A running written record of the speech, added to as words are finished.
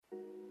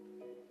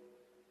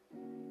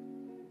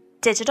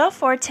Digital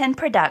 410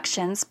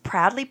 Productions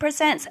proudly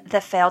presents the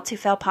Fail to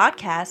Fail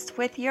podcast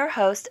with your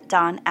host,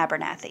 Don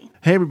Abernathy.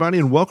 Hey, everybody,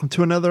 and welcome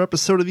to another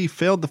episode of the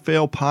Failed to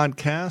Fail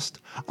podcast.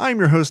 I'm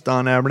your host,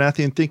 Don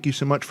Abernathy, and thank you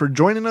so much for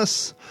joining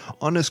us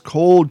on this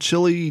cold,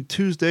 chilly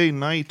Tuesday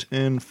night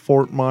in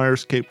Fort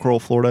Myers, Cape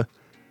Coral, Florida.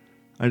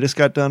 I just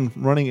got done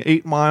running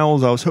 8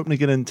 miles. I was hoping to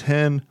get in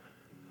 10,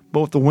 but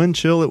with the wind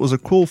chill, it was a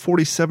cool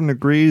 47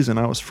 degrees, and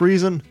I was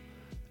freezing.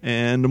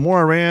 And the more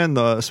I ran,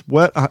 the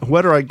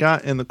wetter I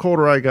got and the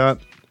colder I got.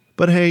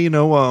 But hey,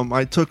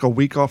 I took a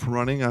week off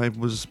running. I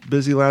was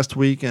busy last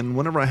week, and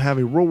whenever I have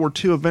a World War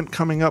II event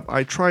coming up,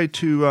 I try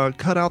to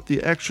cut out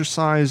the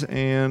exercise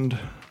and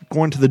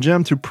going to the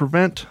gym to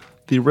prevent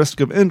the risk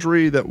of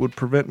injury that would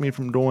prevent me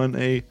from doing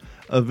a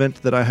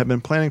event that I have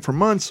been planning for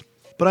months.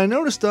 But I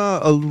noticed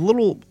a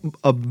little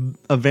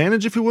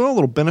advantage, if you will, a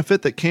little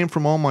benefit that came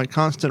from all my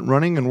constant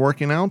running and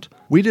working out.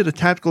 We did a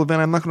tactical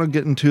event. I'm not going to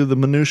get into the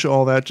minutia,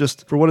 all that.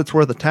 Just for what it's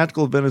worth, a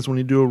tactical event is when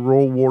you do a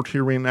World War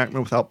II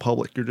reenactment without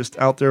public. You're just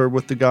out there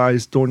with the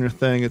guys doing your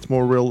thing. It's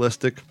more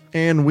realistic.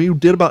 And we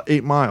did about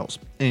 8 miles.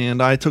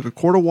 And I took a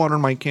quart of water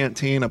in my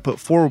canteen. I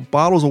put 4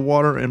 bottles of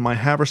water in my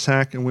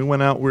haversack, and we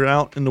went out. We were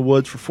out in the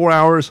woods for 4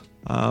 hours.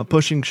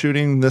 Pushing,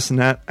 shooting, this and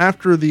that.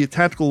 After the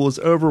tactical was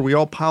over, we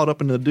all piled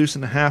up into a deuce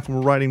and a half and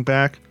we're riding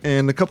back.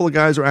 And a couple of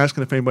guys were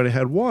asking if anybody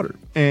had water.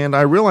 And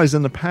I realized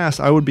in the past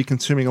I would be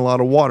consuming a lot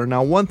of water.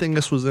 Now, one thing,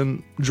 this was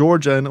in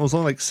Georgia and it was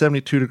only like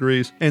 72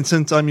 degrees. And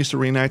since I'm used to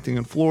reenacting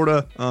in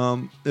Florida,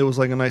 it was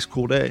like a nice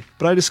cool day.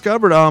 But I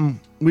discovered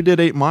we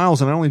did 8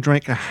 miles and I only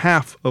drank a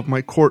half of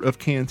my quart of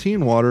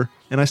canteen water.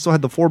 And I still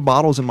had the 4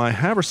 bottles in my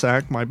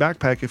haversack, my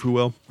backpack, if you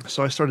will.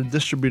 So I started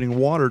distributing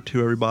water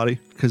to everybody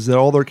because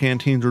all their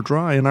canteens are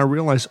dry. And I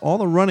realized all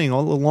the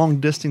long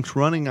distance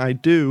running I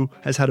do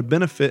has had a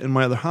benefit in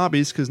my other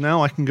hobbies because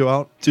now I can go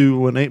out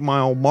to an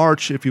 8-mile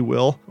march, if you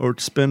will, or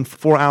spend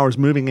 4 hours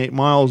moving 8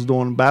 miles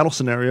doing a battle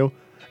scenario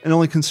and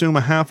only consume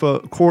a half a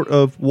quart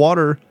of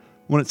water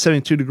when it's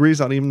 72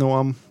 degrees out, even though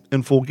I'm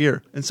in full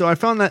gear. And so I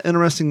found that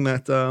interesting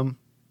that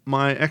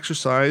my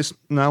exercise,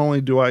 not only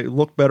do I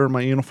look better in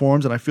my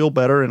uniforms and I feel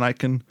better and I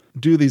can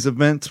do these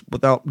events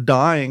without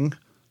dying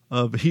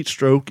of a heat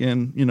stroke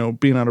and,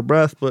 being out of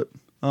breath, but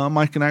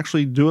I can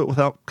actually do it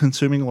without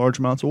consuming large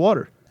amounts of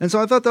water. And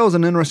so I thought that was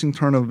an interesting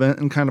turn of event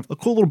and kind of a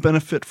cool little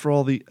benefit for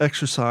all the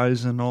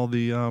exercise and all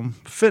the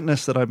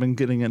fitness that I've been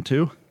getting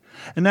into.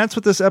 And that's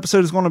what this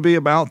episode is going to be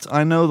about.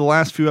 I know the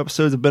last few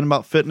episodes have been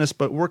about fitness,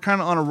 but we're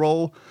kind of on a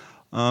roll.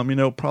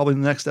 Probably the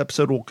next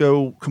episode will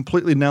go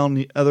completely down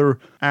the other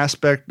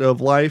aspect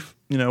of life.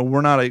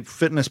 We're not a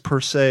fitness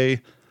per se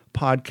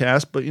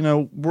podcast, but,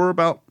 we're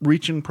about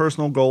reaching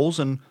personal goals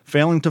and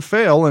failing to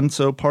fail. And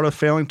so part of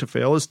failing to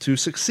fail is to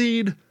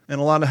succeed.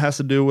 And a lot of it has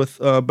to do with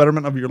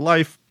betterment of your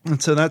life.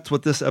 And so that's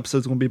what this episode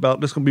is going to be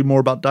about. This is going to be more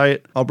about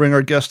diet. I'll bring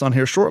our guest on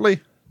here shortly.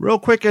 Real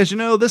quick, as you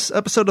know, this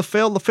episode of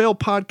Fail to Fail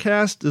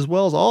podcast, as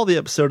well as all the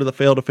episodes of the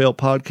Fail to Fail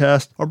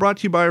podcast, are brought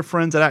to you by our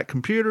friends at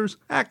Computers.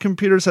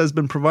 Computers has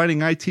been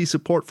providing IT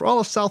support for all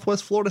of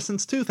Southwest Florida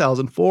since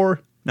 2004.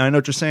 Now, I know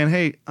what you're saying.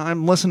 Hey,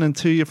 I'm listening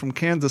to you from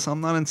Kansas.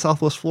 I'm not in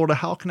Southwest Florida.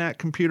 How can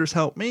Computers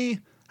help me?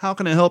 How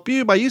can it help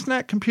you? By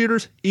using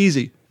Computers?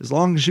 Easy. As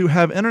long as you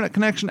have internet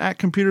connection,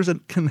 Computers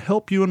can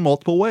help you in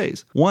multiple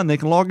ways. One, they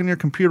can log in your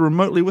computer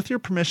remotely with your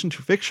permission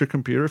to fix your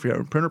computer if you're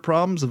having printer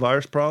problems,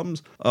 virus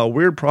problems,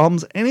 weird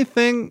problems,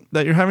 anything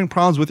that you're having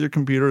problems with your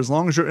computer. As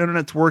long as your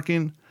internet's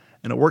working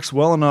and it works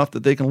well enough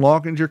that they can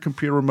log into your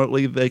computer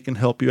remotely, they can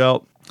help you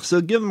out. So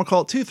give them a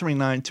call at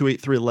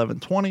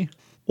 239-283-1120.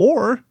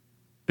 Or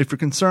if you're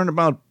concerned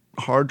about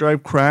hard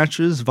drive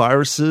crashes,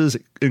 viruses,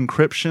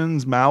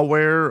 encryptions,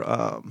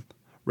 malware,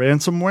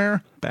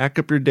 ransomware, back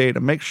up your data.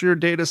 Make sure your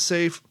data is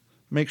safe.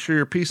 Make sure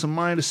your peace of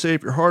mind is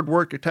safe, your hard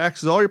work, your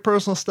taxes, all your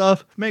personal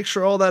stuff. Make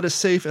sure all that is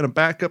safe in a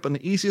backup. And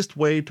the easiest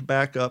way to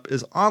back up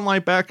is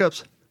online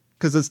backups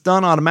because it's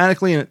done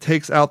automatically and it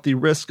takes out the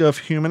risk of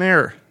human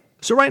error.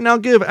 So right now,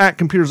 give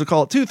Computers a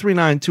call at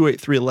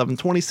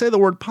 239-283-1120. Say the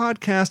word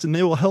podcast and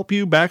they will help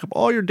you back up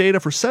all your data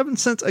for 7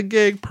 cents a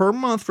gig per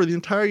month for the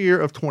entire year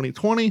of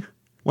 2020.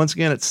 Once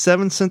again, it's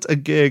 7 cents a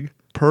gig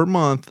per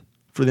month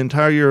for the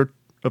entire year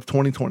of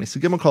 2020. So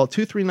give them a call,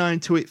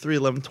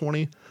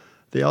 239-283-1120.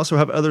 They also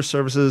have other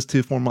services,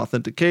 2-form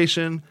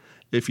authentication.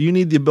 If you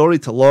need the ability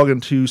to log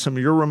into some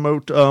of your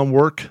remote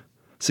work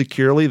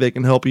securely, they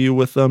can help you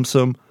with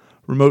some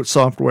remote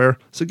software.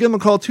 So give them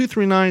a call,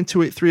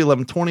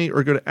 239-283-1120,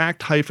 or go to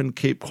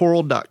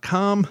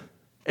act-capecoral.com.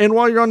 And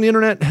while you're on the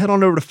internet, head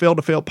on over to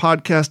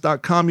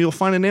failtofailpodcast.com. You'll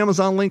find an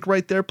Amazon link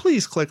right there.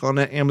 Please click on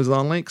that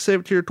Amazon link. Save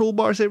it to your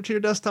toolbar, save it to your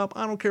desktop.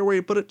 I don't care where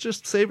you put it.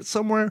 Just save it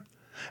somewhere.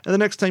 And the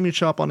next time you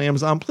shop on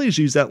Amazon, please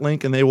use that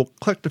link and they will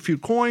collect a few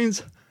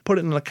coins, put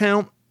it in an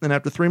account, and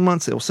after 3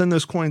 months, they will send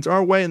those coins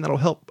our way, and that'll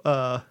help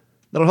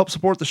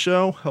support the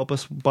show, help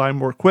us buy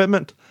more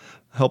equipment,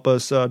 help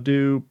us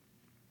do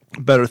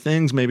better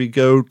things, maybe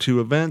go to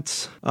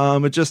events.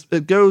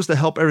 It goes to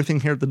help everything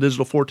here at the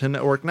Digital 410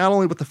 Network, not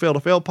only with the Fail to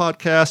Fail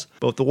podcast,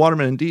 but with the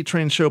Waterman and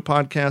D-Train Show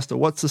podcast, the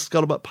What's the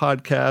Scuttlebutt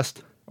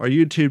podcast, our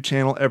YouTube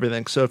channel,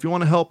 everything. So if you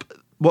want to help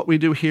what we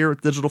do here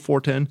at Digital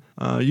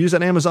 410. Use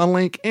that Amazon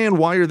link, and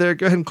while you're there,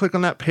 go ahead and click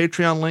on that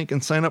Patreon link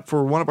and sign up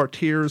for one of our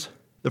tiers.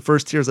 The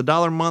first tier is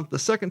 $1 a month. The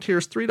second tier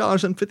is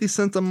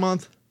 $3.50 a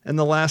month. And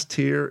the last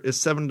tier is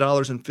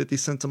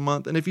 $7.50 a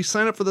month. And if you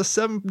sign up for the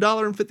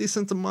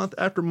 $7.50 a month,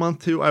 after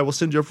month 2, I will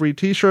send you a free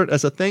t-shirt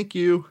as a thank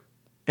you.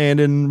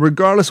 And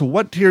regardless of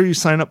what tier you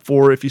sign up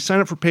for, if you sign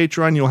up for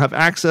Patreon, you'll have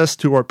access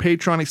to our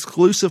Patreon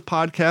exclusive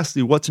podcast,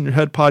 the What's in Your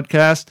Head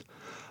podcast.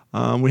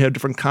 We have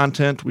different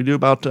content. We do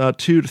about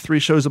 2 to 3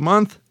 shows a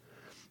month.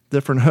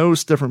 Different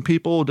hosts, different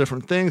people,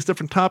 different things,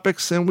 different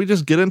topics. And we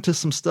just get into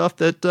some stuff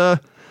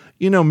that,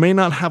 may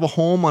not have a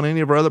home on any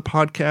of our other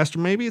podcasts. Or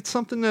maybe it's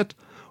something that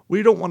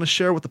we don't want to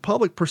share with the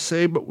public per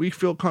se, but we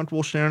feel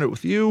comfortable sharing it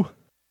with you.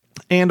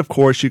 And of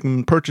course, you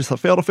can purchase a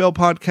Fail to Fail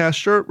podcast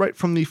shirt right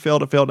from the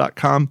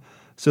failtofail.com.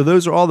 So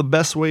those are all the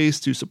best ways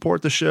to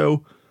support the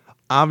show.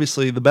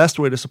 Obviously, the best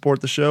way to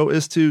support the show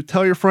is to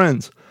tell your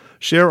friends.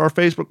 Share our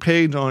Facebook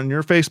page on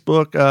your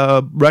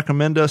Facebook.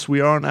 Recommend us. We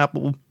are on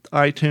Apple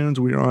iTunes.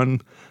 We are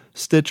on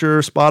Stitcher,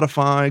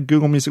 Spotify,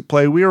 Google Music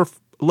Play. We are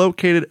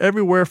located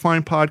everywhere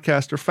fine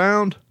podcasts are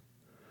found.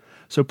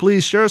 So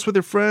please share us with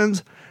your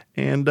friends.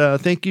 And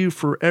thank you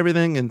for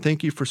everything, and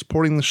thank you for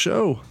supporting the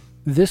show.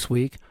 This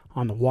week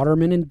on the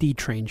Waterman and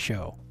D-Train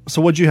Show. So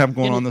what'd you have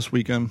going on this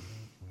weekend?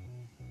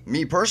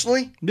 Me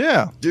personally?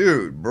 Yeah.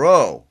 Dude,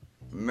 bro,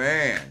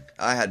 man,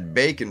 I had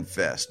Bacon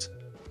Fest.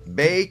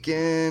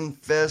 Bacon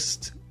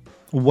Fest.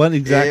 What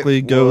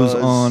exactly goes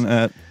on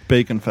at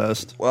Bacon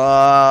Fest?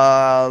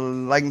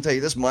 Well, I can tell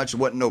you this much, there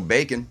wasn't no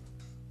bacon.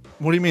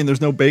 What do you mean, there's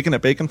no bacon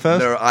at Bacon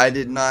Fest? I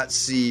did not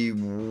see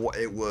what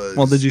it was.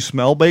 Well, did you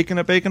smell bacon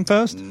at Bacon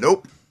Fest?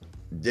 Nope.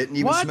 Didn't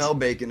even smell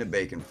bacon at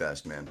Bacon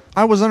Fest, man.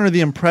 I was under the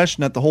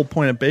impression that the whole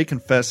point of Bacon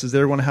Fest is they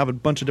were going to have a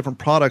bunch of different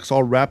products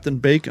all wrapped in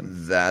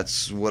bacon.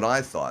 That's what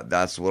I thought.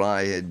 That's what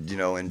I had,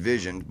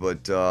 envisioned.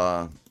 But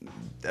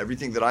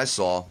everything that I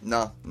saw,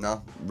 no,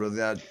 really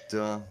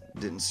that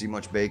didn't see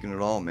much bacon at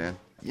all, man.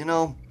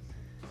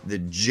 The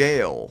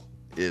jail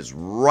is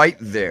right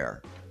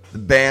there. The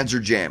bands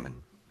are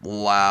jamming,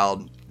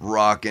 loud,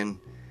 rocking.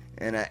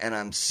 And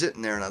I'm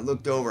sitting there and I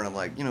looked over and I'm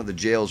like, the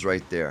jail's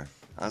right there.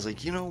 I was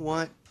like, you know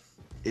what?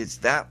 It's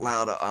that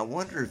loud. I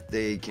wonder if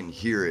they can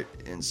hear it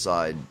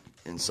inside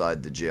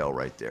the jail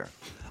right there.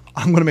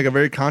 I'm going to make a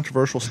very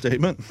controversial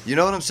statement. You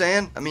know what I'm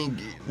saying? I mean,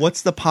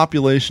 what's the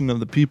population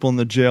of the people in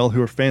the jail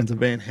who are fans of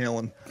Van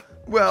Halen?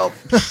 Well,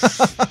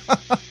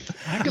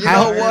 you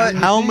know what?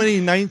 How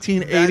many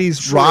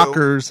 1980s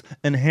rockers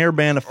and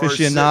hairband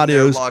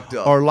aficionados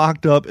are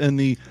locked up in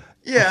the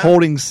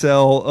holding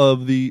cell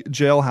of the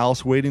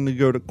jailhouse waiting to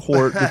go to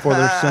court before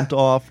they're sent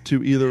off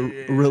to either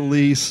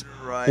release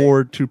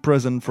or to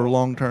prison for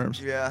long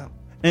terms? Yeah.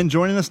 And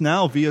joining us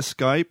now via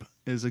Skype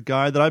is a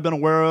guy that I've been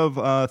aware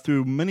of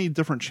through many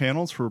different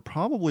channels for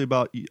probably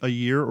about a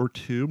year or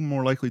two,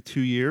 more likely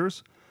 2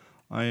 years.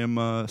 I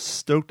am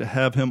stoked to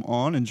have him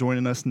on and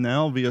joining us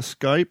now via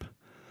Skype.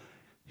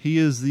 He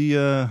is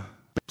the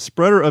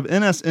spreader of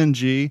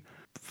NSNG,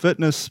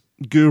 fitness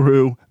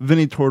guru,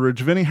 Vinny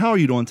Torridge. Vinny, how are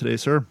you doing today,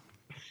 sir?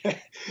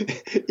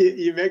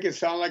 You make it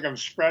sound like I'm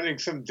spreading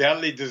some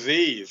deadly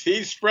disease.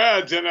 He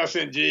spreads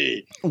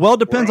NSNG. Well,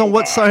 depends on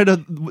what side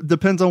of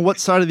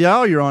the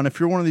aisle you're on. If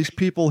you're one of these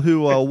people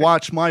who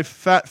watch My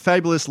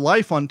Fabulous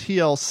Life on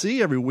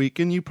TLC every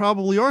weekend, you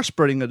probably are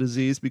spreading a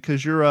disease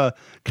because you're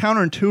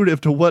counterintuitive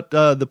to what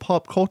the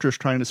pop culture is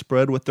trying to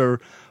spread with their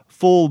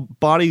full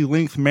body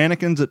length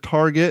mannequins at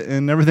Target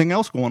and everything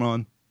else going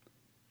on.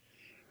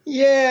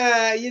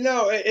 Yeah,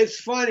 it's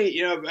funny,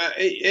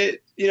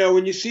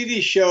 when you see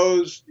these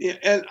shows,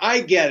 and I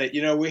get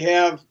it, we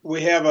have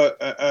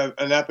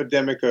an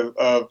epidemic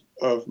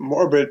of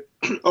morbid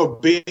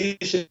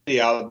obesity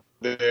out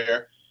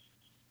there.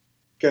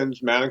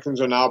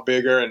 Mannequins are now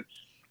bigger, and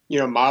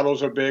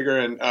models are bigger,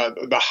 and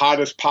the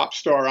hottest pop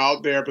star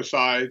out there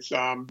besides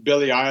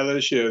Billie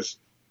Eilish is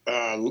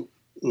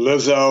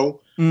Lizzo,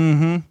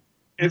 and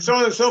so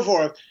on and so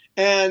forth,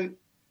 and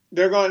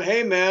they're going,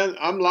 hey man,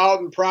 I'm loud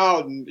and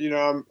proud, and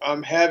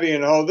I'm heavy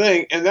and the whole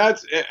thing, and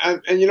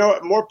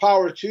and more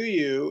power to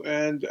you.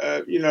 And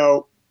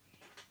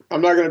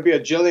I'm not going to be a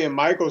Jillian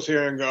Michaels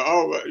here and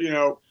go,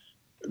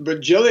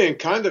 but Jillian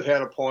kind of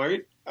had a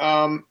point.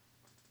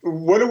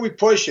 What are we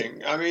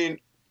pushing? I mean,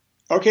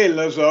 okay,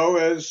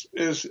 Lizzo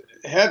is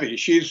heavy.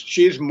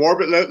 She's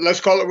morbid.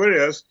 Let's call it what it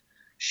is.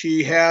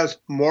 She has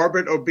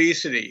morbid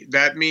obesity.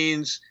 That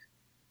means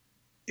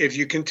if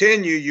you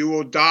continue, you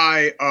will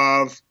die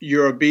of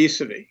your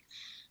obesity.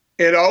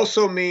 It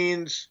also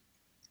means,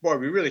 boy,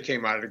 we really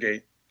came out of the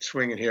gate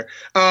swinging here.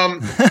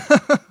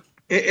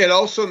 It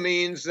also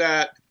means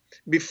that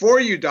before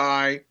you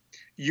die,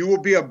 you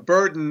will be a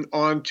burden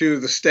onto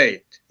the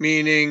state,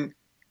 meaning,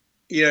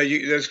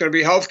 there's going to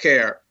be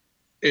healthcare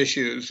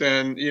issues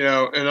and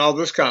all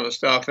this kind of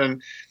stuff.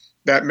 And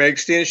that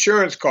makes the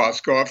insurance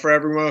costs go up for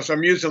everyone else.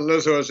 I'm using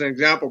Lizzo as an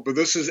example, but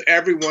this is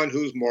everyone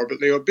who's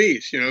morbidly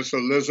obese, so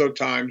Lizzo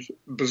times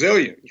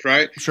bazillions,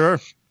 right? Sure.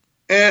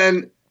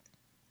 And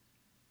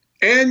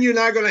and you're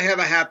not going to have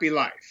a happy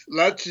life.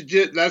 Let's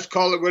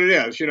call it what it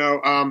is.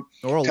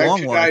 Or a type long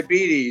 2 life.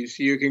 diabetes.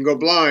 You can go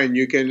blind.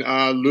 You can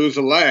lose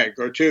a leg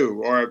or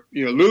two, or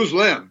lose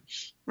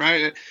limbs,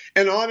 right?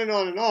 And on and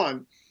on and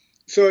on.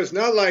 So it's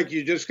not like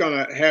you're just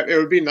going to have. It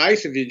would be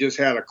nice if you just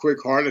had a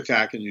quick heart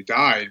attack and you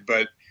died,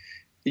 but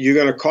you're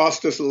going to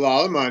cost us a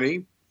lot of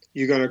money.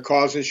 You're going to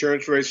cause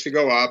insurance rates to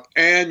go up,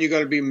 and you're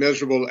going to be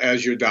miserable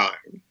as you're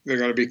dying. They're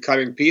going to be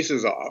cutting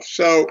pieces off.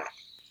 So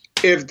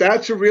if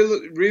that's a real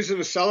reason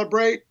to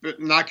celebrate,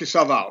 knock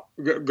yourself out.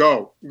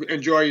 Go.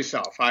 Enjoy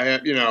yourself. I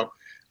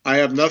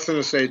have nothing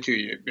to say to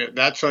you.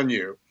 That's on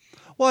you.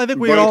 Well, I think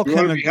we But all if you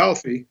want to can. be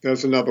healthy,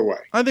 there's another way.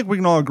 I think we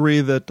can all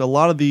agree that a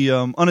lot of the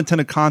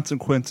unintended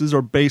consequences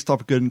are based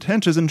off of good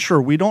intentions. And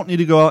sure, we don't need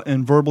to go out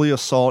and verbally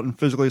assault and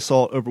physically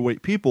assault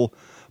overweight people.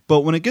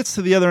 But when it gets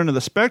to the other end of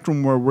the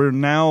spectrum, where we're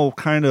now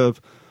kind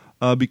of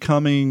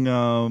becoming,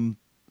 I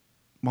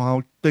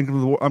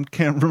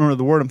can't remember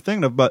the word I'm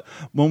thinking of, but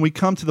when we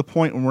come to the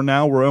point when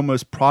we're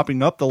almost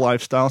propping up the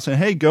lifestyle, saying,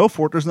 "Hey, go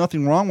for it. There's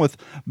nothing wrong with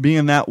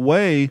being that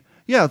way."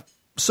 Yeah,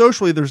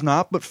 socially there's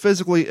not, but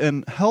physically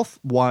and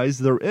health-wise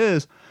there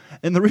is.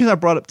 And the reason I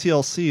brought up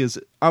TLC is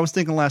I was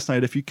thinking last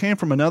night, if you came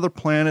from another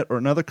planet or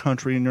another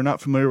country and you're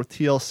not familiar with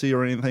TLC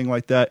or anything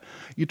like that,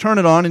 you turn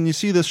it on and you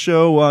see this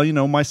show,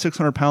 My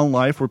 600-Pound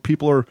Life, where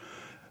people are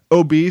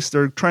obese.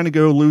 They're trying to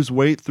go lose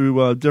weight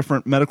through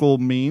different medical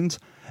means.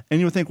 And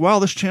you would think, wow,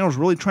 this channel is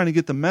really trying to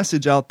get the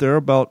message out there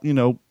about,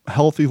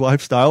 healthy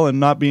lifestyle and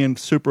not being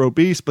super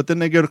obese. But then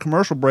they go to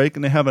commercial break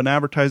and they have an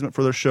advertisement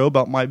for their show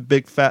about my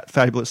big, fat,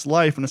 fabulous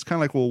life. And it's kind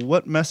of like, well,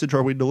 what message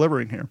are we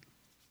delivering here?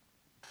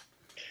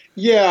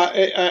 Yeah,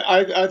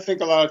 I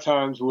think a lot of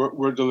times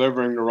we're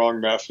delivering the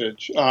wrong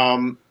message.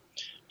 And,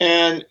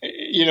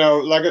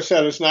 like I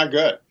said, it's not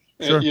good.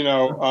 Sure.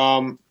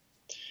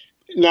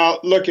 Now,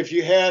 look, if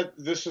you had,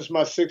 this is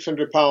my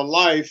 600-pound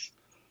life,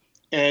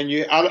 and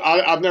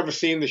I've never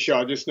seen the show,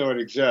 I just know it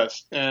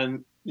exists.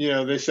 And,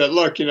 they said,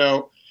 look,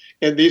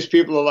 and these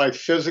people are like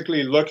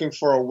physically looking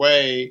for a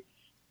way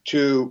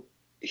to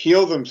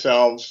heal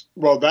themselves.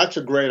 Well, that's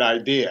a great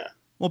idea.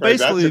 Well, right?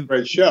 basically, that's a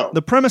great show.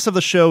 The premise of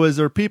the show is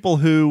there are people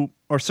who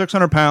are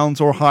 600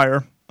 pounds or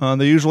higher.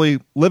 They usually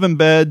live in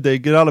bed. They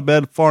get out of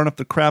bed far enough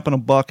to crap in a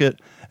bucket.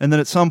 And then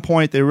at some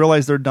point they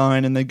realize they're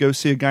dying and they go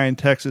see a guy in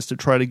Texas to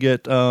try to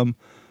get, the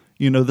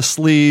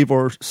sleeve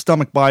or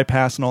stomach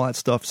bypass and all that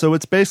stuff. So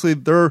it's basically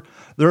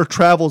their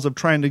travels of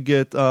trying to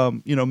get,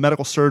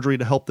 medical surgery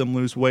to help them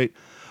lose weight.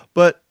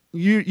 But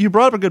you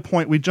brought up a good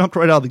point. We jumped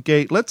right out of the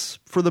gate.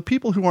 For the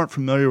people who aren't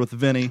familiar with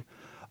Vinny,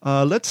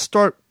 let's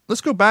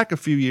go back a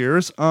few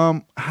years.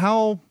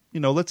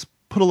 Let's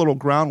put a little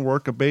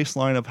groundwork, a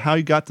baseline of how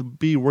you got to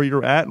be where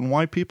you're at and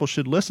why people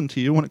should listen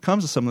to you when it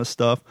comes to some of this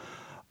stuff.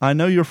 I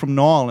know you're from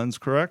New Orleans,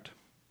 correct?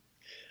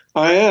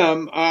 I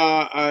am.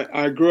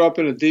 I grew up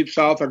in the Deep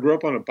South. I grew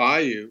up on a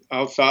bayou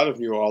outside of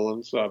New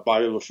Orleans,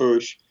 Bayou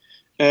Lafourche.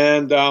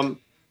 And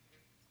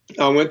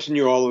I went to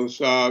New Orleans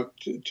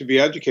to be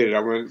educated.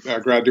 I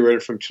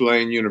graduated from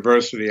Tulane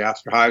University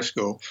after high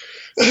school.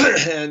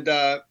 And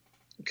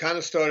kind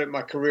of started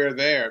my career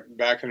there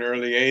back in the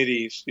early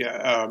 80s,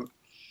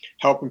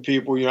 helping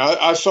people.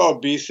 I saw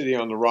obesity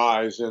on the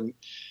rise.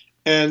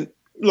 And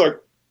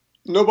look,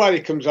 nobody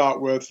comes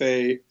out with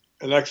an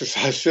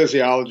exercise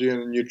physiology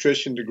and a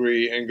nutrition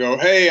degrry and go,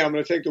 hey, I'm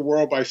going to take the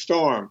world by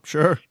storm.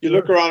 Sure. You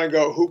look around and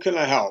go, who can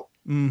I help?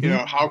 Mm-hmm.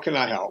 How can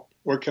I help?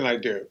 What can I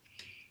do?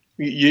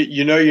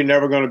 You're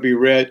never going to be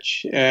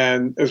rich.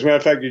 And as a matter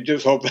of fact, you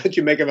just hope that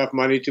you make enough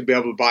money to be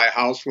able to buy a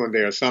house one day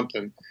or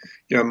something,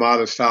 a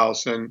modest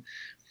house. And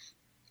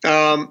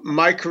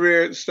my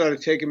career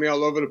started taking me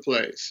all over the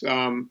place.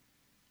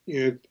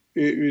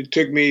 It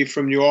took me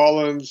from New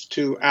Orleans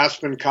to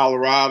Aspen,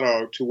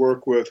 Colorado to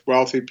work with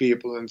wealthy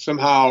people. And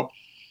somehow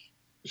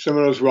some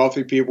of those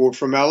wealthy people were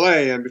from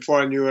L.A. And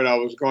before I knew it, I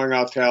was going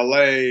out to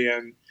L.A.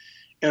 And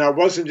I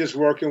wasn't just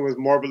working with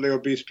morbidly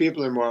obese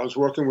people anymore. I was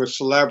working with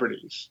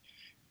celebrities.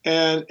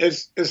 And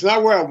it's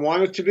not where I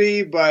wanted to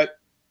be, but,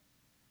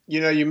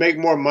 you make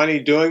more money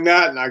doing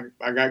that. And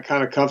I got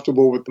kind of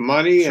comfortable with the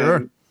money. Sure.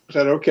 And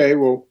said, okay,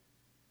 well,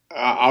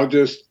 I'll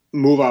just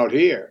move out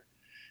here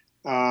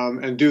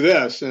and do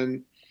this.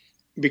 And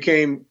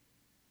became,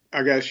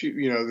 I guess,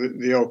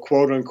 the old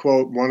quote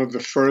unquote, one of the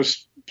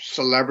first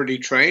celebrity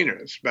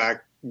trainers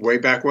way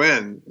back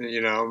when.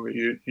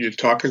 You're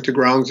talking to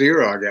ground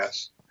zero, I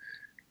guess.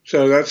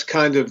 So that's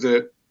kind of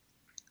the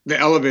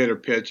elevator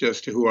pitch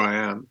as to who I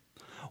am.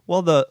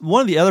 Well,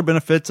 one of the other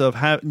benefits of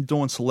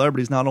doing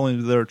celebrities, not only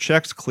do their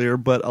checks clear,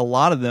 but a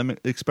lot of them,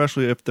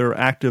 especially if they're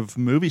active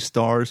movie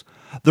stars,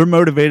 they're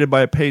motivated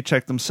by a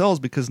paycheck themselves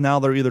because now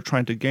they're either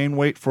trying to gain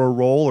weight for a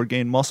role or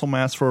gain muscle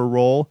mass for a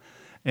role,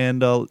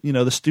 and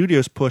the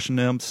studio's pushing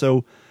them.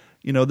 So,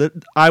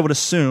 that I would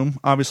assume,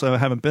 obviously I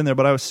haven't been there,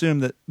 but I would assume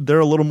that they're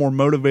a little more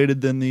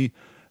motivated than the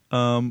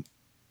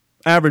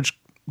average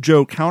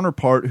Joe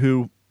counterpart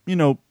who,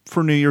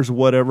 for New Year's or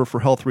whatever, for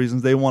health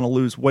reasons, they want to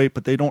lose weight,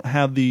 but they don't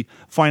have the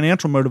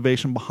financial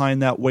motivation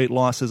behind that weight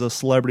loss as a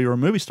celebrity or a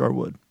movie star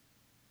would.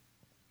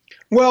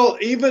 Well,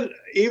 even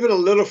a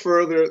little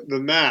further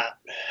than that,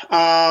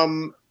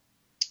 Don.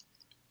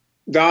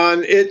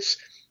 It's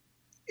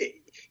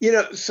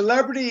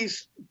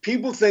celebrities.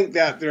 People think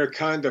that they're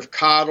kind of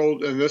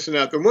coddled and this and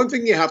that. The one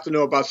thing you have to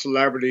know about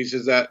celebrities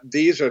is that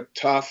these are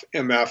tough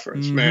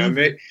MFers,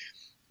 man.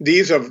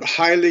 These are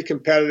highly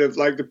competitive.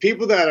 Like the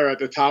people that are at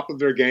the top of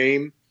their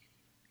game,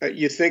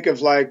 you think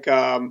of like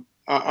I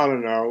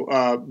don't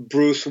know,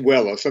 Bruce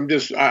Willis.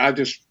 I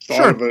just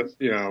thought of a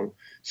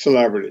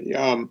celebrity.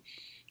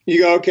 You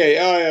go, okay,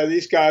 oh yeah,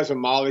 these guys are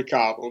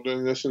mollycoddled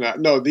and this and that.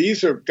 No,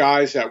 these are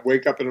guys that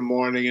wake up in the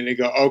morning and they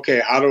go,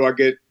 okay, how do I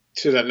get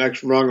to that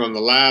next rung on the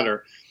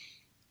ladder?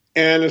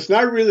 And it's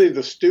not really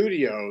the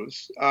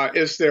studios,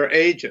 it's their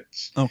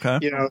agents. Okay.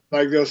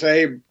 Like they'll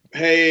say,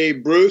 hey,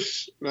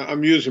 Bruce,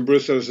 I'm using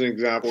Bruce as an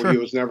example. Sure. He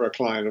was never a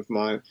client of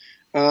mine.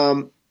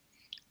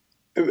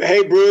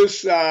 Hey,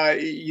 Bruce,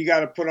 you got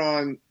to put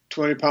on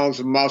 20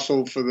 pounds of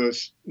muscle for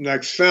this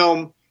next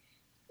film.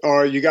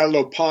 Or you got a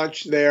little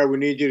punch there. We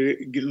need you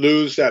to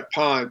lose that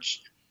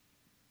punch.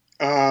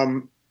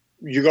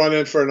 You're going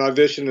in for an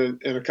audition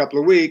in a couple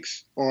of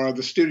weeks, or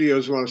the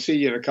studios want to see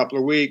you in a couple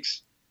of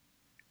weeks.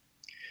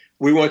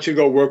 We want you to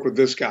go work with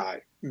this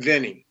guy,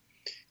 Vinny.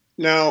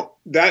 Now,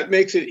 that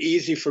makes it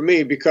easy for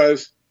me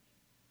because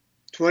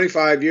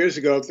 25 years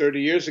ago, 30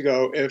 years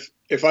ago,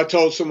 if I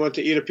told someone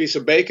to eat a piece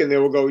of bacon, they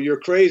would go, you're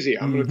crazy.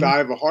 I'm going to die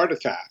of a heart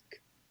attack.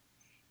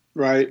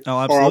 Right? Oh,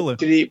 absolutely. Or I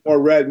want you to eat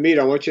more red meat.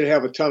 I want you to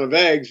have a ton of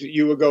eggs.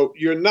 You would go,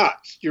 you're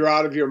nuts. You're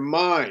out of your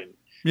mind.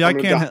 Yeah, I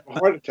can't have a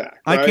heart attack.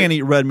 I right? can't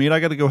eat red meat. I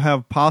got to go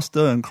have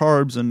pasta and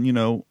carbs, and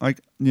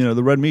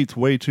the red meat's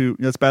way too.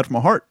 That's bad for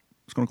my heart.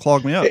 It's going to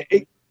clog me up.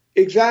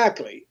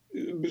 Exactly.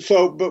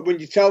 So, but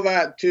when you tell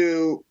that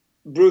to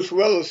Bruce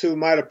Willis, who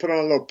might have put on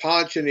a little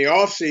punch in the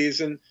off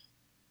season,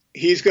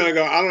 he's going to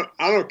go,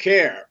 I don't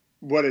care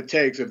what it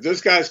takes. If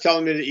this guy's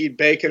telling me to eat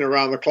bacon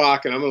around the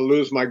clock and I'm going to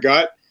lose my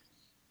gut,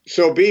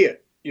 so be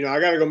it. I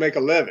got to go make a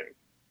living,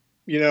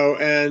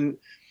 and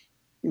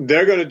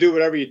they're going to do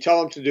whatever you tell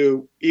them to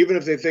do, even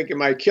if they think it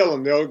might kill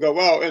them. They'll go,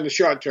 well, in the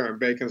short term,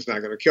 bacon's not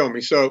going to kill me.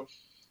 So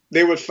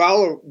they would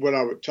follow what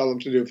I would tell them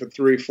to do for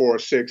 3, 4,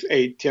 6,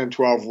 8, 10,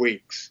 12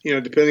 weeks,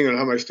 depending on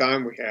how much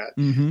time we had.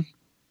 Mm-hmm.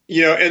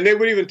 And they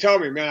would even tell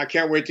me, man, I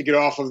can't wait to get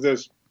off of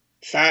this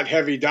fat,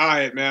 heavy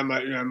diet, man,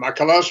 my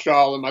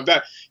cholesterol and my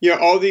diet,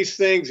 all these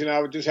things. And I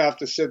would just have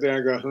to sit there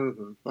and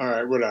go, all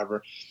right,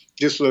 whatever.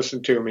 Just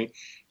listen to me.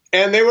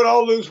 And they would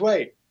all lose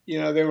weight.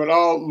 They would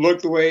all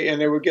look the way,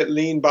 and they would get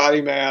lean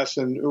body mass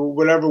and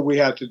whatever we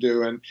had to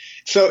do. And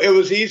so it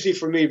was easy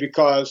for me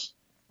because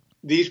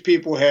these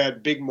people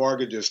had big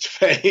mortgages to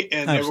pay,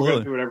 and they were going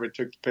to do whatever it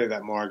took to pay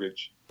that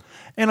mortgage.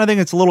 And I think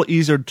it's a little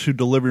easier to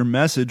deliver your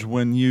message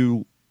when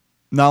you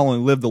not only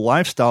live the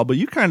lifestyle, but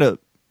you kind of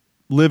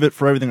live it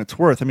for everything it's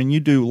worth. I mean, you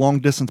do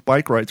long-distance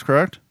bike rides,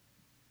 correct?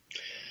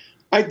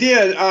 I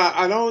did.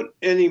 I don't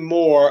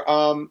anymore.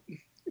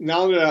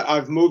 Now that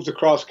I've moved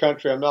across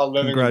country, I'm now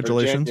living in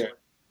Virginia.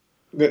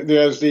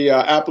 There's the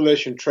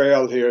Appalachian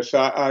Trail here, so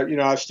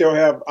I still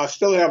have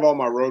all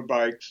my road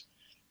bikes.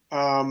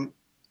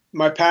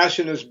 My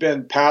passion has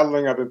been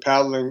paddling. I've been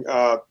paddling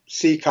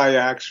sea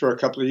kayaks for a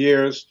couple of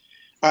years.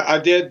 I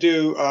did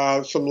do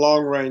some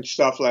long range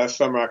stuff last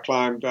summer. I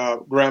climbed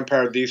Gran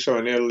Paradiso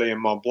in Italy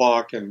and Mont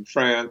Blanc in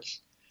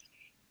France.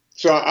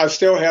 So I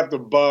still have the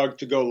bug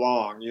to go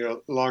long,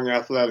 long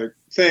athletic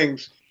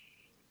things.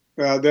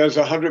 There's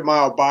a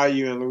 100-mile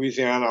bayou in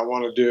Louisiana I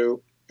want to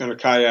do in a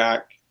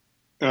kayak,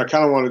 and I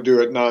kind of want to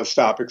do it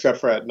nonstop, except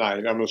for at night.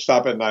 I'm going to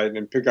stop at night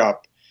and pick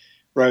up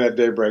right at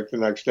daybreak the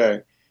next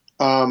day.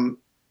 But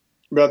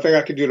I think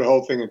I could do the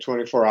whole thing in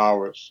 24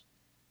 hours.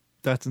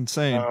 That's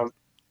insane.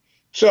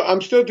 So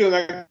I'm still doing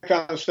that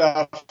kind of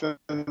stuff.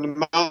 And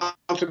the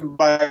mountain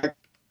bike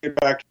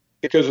back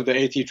because of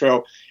the AT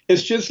Trail.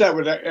 It's just that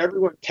with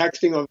everyone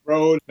texting on the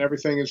road and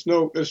everything,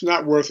 it's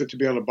not worth it to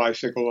be on a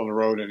bicycle on the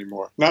road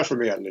anymore. Not for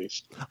me, at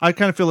least. I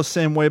kind of feel the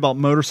same way about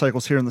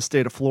motorcycles here in the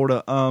state of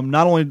Florida.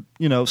 Not only,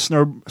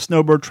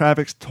 snowbird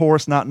traffic,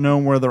 tourists not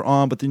knowing where they're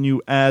on, but then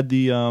you add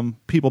the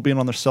people being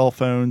on their cell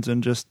phones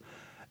and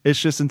it's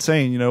just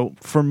insane.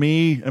 For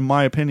me, in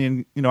my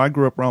opinion, I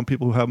grew up around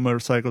people who have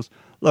motorcycles.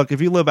 Look,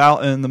 if you live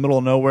out in the middle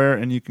of nowhere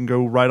and you can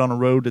go right on a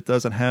road that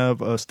doesn't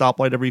have a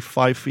stoplight every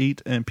 5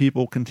 feet and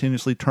people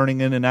continuously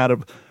turning in and out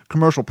of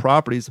commercial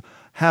properties,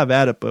 have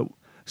at it. But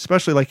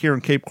especially like here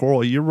in Cape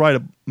Coral, you ride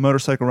a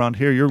motorcycle around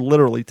here, you're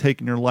literally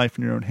taking your life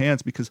in your own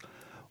hands because,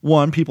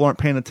 1, people aren't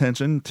paying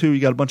attention. 2, you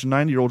got a bunch of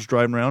 90-year-olds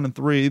driving around. And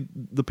 3,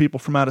 the people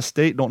from out of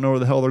state don't know where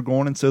the hell they're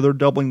going, and so they're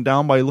doubling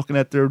down by looking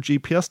at their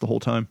GPS the whole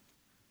time.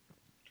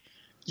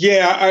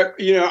 Yeah,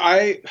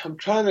 I'm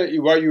trying to,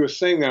 while you were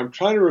saying that, I'm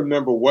trying to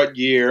remember what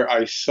year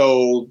I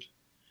sold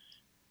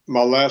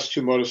my last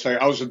 2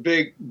 motorcycles. I was a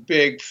big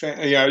fan.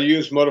 I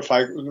used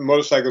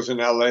motorcycles in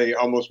LA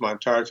almost my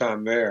entire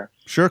time there.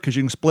 Sure, because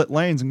you can split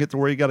lanes and get to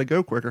where you got to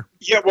go quicker.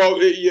 Yeah,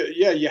 well,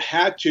 you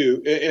had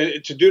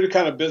to. To do the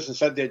kind of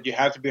business I did, you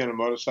had to be on a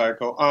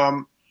motorcycle.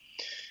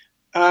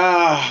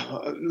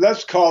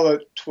 Let's call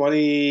it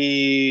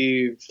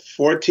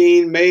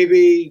 2014,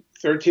 maybe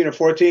 13 or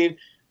 14,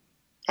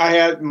 I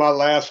had my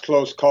last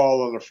close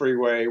call on the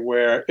freeway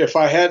where if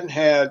I hadn't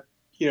had,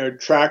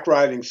 track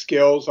riding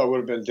skills, I would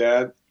have been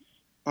dead.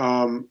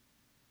 And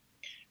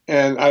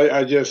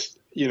I just,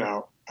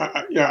 I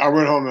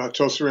went home and I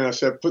told Serena, I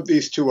said, put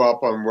these two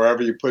up on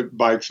wherever you put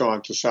bikes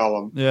on to sell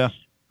them. Yeah.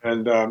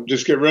 And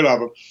just get rid of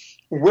them.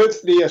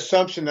 With the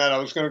assumption that I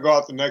was going to go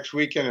out the next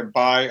weekend and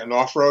buy an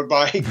off-road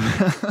bike.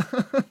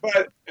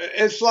 But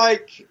it's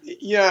like,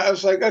 I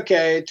was like,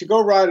 okay, to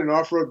go ride an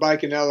off-road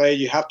bike in LA,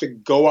 you have to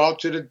go out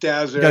to the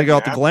desert. You got to go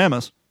out to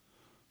Glamis.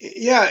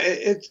 Yeah,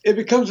 it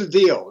becomes a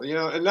deal,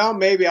 and now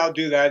maybe I'll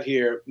do that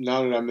here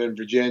now that I'm in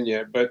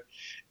Virginia. But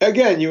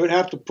again, you would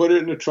have to put it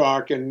in the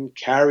truck and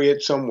carry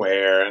it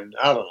somewhere, and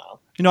I don't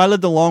know. I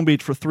lived in Long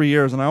Beach for 3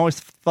 years, and I always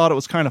thought it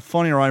was kind of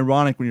funny or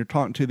ironic when you're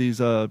talking to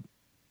these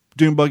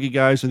dune buggy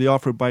guys or the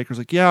off-road bikers,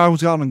 like, yeah, I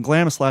was out in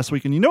Glamis last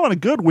week, and on a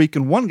good week,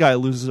 and one guy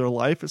loses their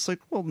life. It's like,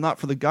 well, not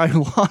for the guy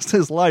who lost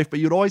his life, but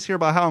you'd always hear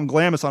about how in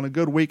Glamis on a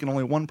good week and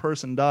only one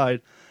person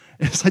died.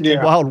 It's like the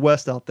Wild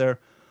West out there.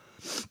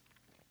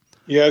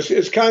 Yeah,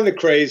 it's kind of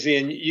crazy,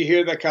 and you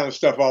hear that kind of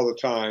stuff all the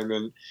time.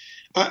 And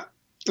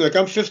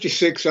I'm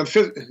 56. I'm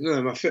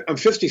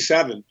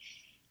 57,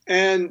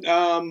 and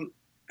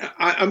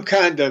I'm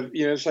kind of,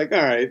 it's like,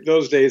 all right,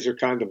 those days are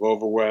kind of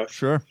over with.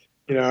 Sure.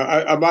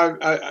 I'm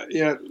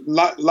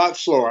lot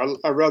slower.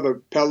 I'd rather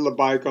pedal the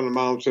bike on the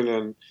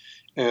mountain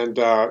and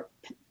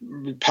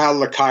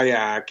paddle a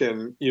kayak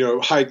and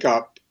hike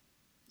up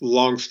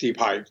long steep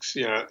hikes.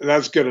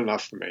 That's good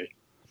enough for me.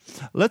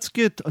 Let's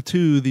get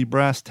to the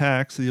brass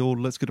tacks, the old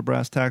let's get to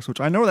brass tacks, which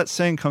I know where that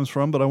saying comes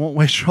from, but I won't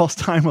waste y'all's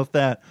time with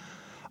that.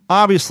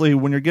 Obviously,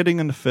 when you're getting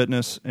into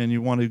fitness and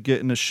you want to get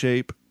into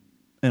shape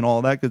and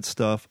all that good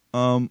stuff,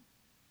 going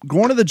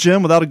to the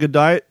gym without a good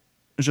diet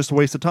is just a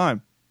waste of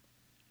time.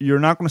 You're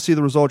not going to see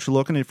the results you're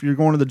looking. If you're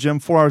going to the gym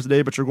 4 hours a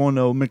day, but you're going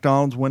to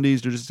McDonald's,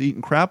 Wendy's, you're just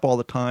eating crap all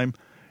the time,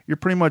 you're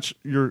pretty much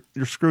you're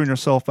screwing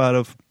yourself out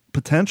of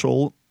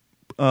potential,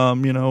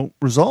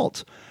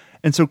 results.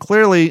 And so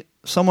clearly,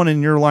 someone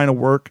in your line of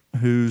work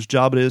whose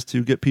job it is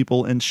to get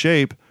people in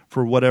shape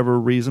for whatever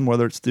reason,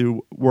 whether it's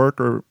through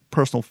work or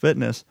personal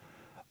fitness,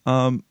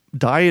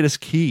 diet is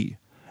key.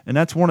 And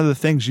that's one of the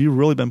things you've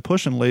really been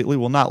pushing lately.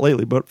 Well, not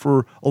lately, but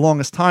for a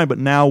longest time. But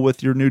now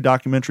with your new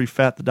documentary,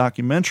 Fat the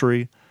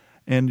Documentary,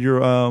 and you're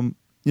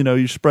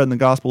spreading the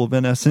gospel of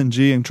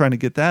NSNG and trying to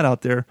get that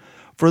out there.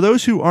 For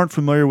those who aren't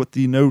familiar with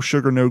the no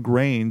sugar, no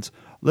grains,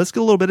 let's get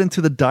a little bit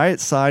into the diet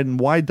side and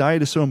why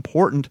diet is so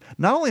important,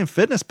 not only in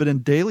fitness, but in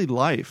daily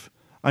life.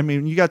 I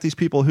mean, you got these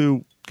people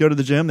who go to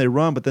the gym, they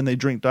run, but then they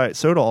drink diet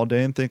soda all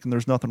day and thinking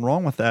there's nothing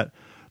wrong with that.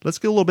 Let's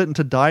get a little bit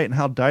into diet and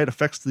how diet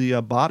affects the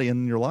body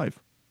and your life.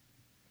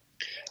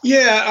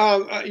 Yeah,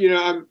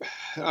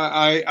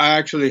 I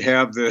actually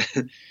have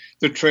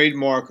the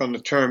trademark on the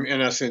term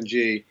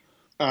NSNG,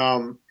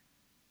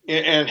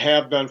 and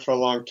have been for a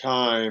long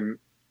time.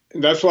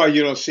 And that's why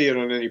you don't see it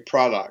on any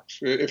products.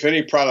 If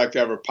any product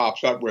ever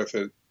pops up with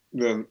it,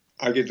 then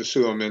I get to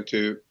sue them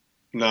into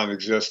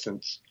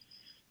non-existence.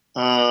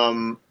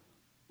 Well,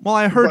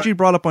 I heard you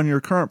brought up on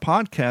your current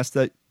podcast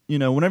that,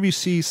 whenever you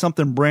see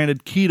something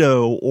branded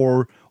keto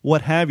or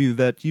what have you,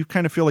 that you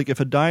kind of feel like if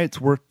a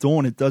diet's worth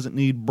doing, it doesn't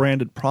need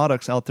branded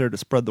products out there to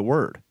spread the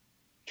word.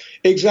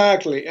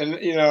 Exactly. And,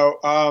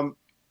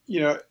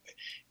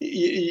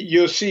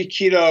 you'll see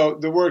keto,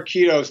 the word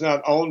keto is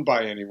not owned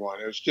by anyone.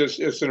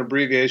 It's an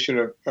abbreviation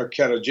of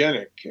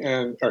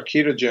ketogenic or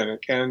ketogenic.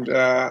 And,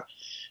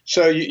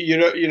 so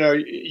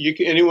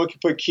anyone can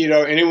put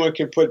keto, anyone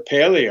can put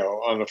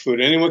paleo on the food,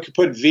 anyone can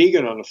put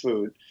vegan on the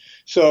food.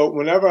 So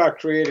whenever I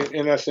created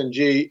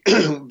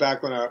NSNG,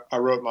 back when I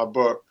wrote my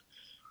book,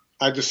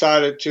 I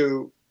decided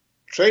to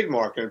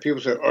trademark it. And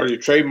people said, "Are you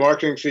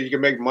trademarking so you can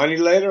make money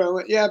later?" I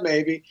went, "Yeah,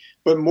 maybe,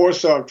 but more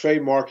so, I'm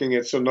trademarking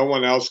it so no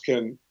one else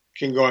can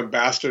go and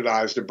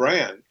bastardize the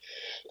brand."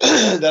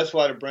 That's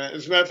why the brand.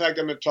 As a matter of fact,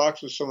 I'm in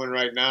talks with someone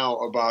right now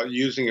about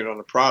using it on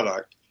a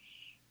product.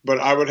 But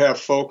I would have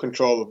full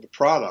control of the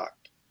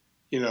product,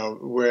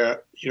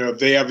 where, if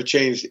they ever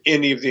change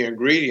any of the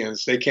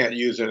ingredients, they can't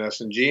use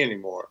NSNG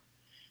anymore.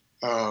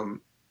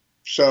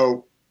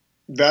 So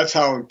that's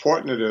how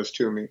important it is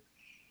to me.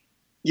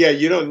 Yeah,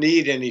 you don't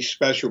need any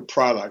special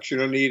products. You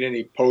don't need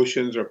any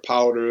potions or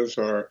powders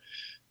or,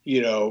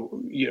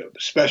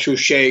 special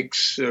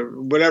shakes or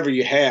whatever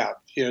you have,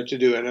 to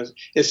do. And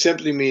it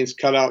simply means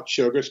cut out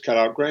sugars, cut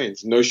out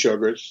grains. No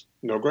sugars,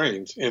 no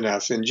grains,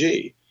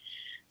 NSNG.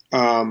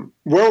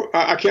 Well,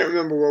 I can't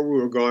remember where we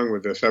were going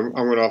with this. I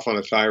went off on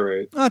a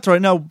tirade. That's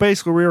right. No,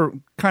 basically we were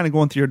kind of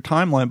going through your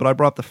timeline, but I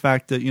brought up the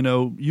fact that,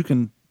 you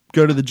can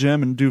go to the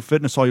gym and do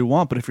fitness all you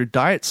want, but if your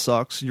diet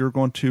sucks, you're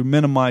going to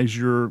minimize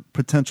your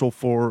potential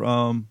for,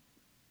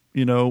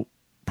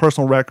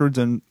 personal records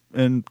and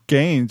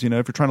gains. If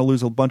you're trying to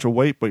lose a bunch of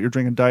weight, but you're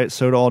drinking diet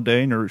soda all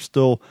day and you're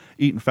still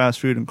eating fast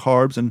food and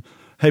carbs and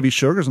heavy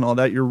sugars and all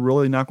that, you're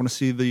really not going to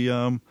see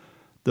the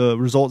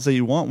results that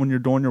you want when you're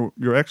doing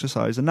your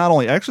exercise. And not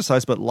only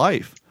exercise, but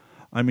life.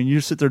 I mean, you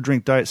sit there and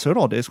drink diet soda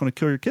all day, it's going to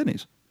kill your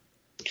kidneys.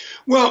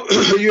 Well,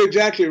 you're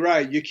exactly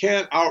right. You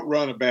can't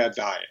outrun a bad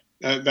diet.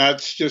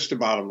 That's just the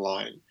bottom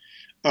line.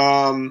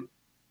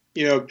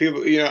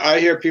 People, I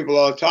hear people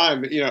all the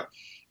time,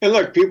 and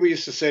look, people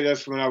used to say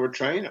this when I would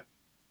train them.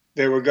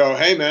 They would go,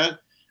 "Hey, man,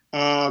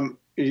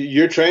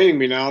 you're training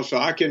me now, so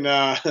I can,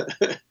 I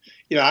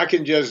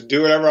can just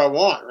do whatever I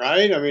want,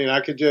 right? I mean,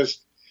 I could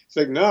just." It's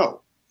like,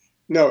 no,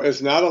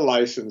 it's not a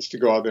license to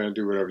go out there and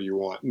do whatever you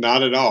want.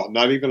 Not at all.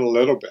 Not even a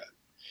little bit.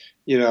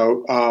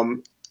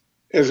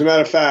 As a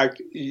matter of fact,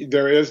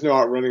 there is no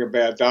outrunning a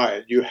bad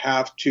diet. You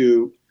have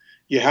to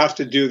do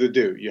the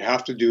do. You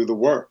have to do the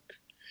work.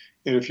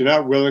 And if you're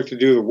not willing to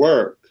do the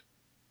work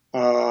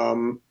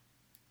on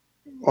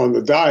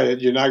the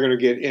diet, you're not going to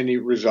get any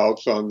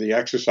results on the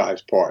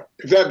exercise part,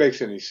 if that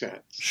makes any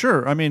sense.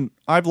 Sure. I mean,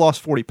 I've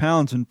lost 40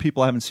 pounds and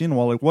people I haven't seen in a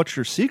while, like, what's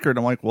your secret?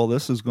 I'm like, well,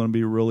 this is going to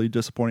be really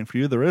disappointing for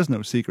you. There is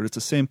no secret. It's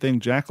the same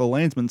thing Jack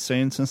LaLanne's been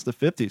saying since the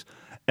 50s.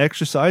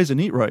 Exercise and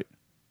eat right.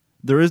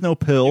 There is no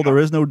pill. Yeah. There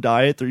is no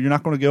diet. You're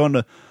not going to go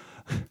into,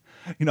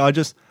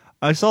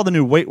 I saw the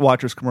new Weight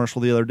Watchers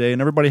commercial the other day,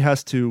 and everybody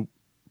has to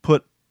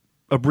put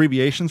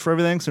abbreviations for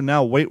everything. So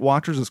now Weight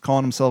Watchers is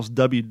calling themselves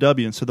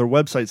WW, and so their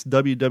website's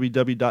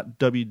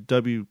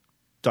www.ww.com.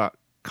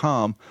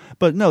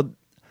 But no,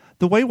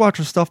 the Weight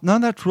Watchers stuff, none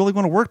of that's really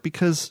going to work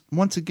because,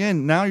 once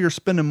again, now you're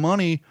spending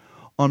money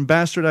on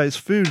bastardized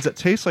foods that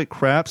taste like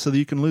crap so that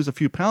you can lose a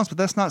few pounds, but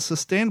that's not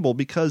sustainable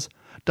because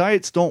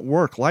diets don't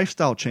work.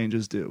 Lifestyle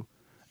changes do.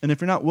 And if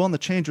you're not willing to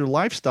change your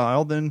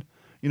lifestyle, then,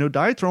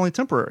 diets are only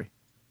temporary.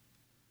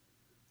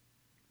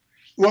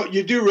 Well,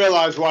 you do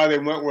realize why they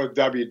went with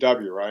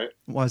WW, right?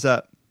 Why is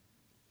that?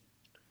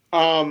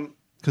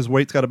 Because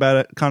weight's got a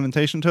bad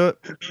connotation to it?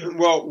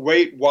 Well,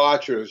 Weight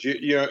Watchers,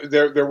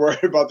 they're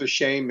worried about the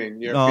shaming.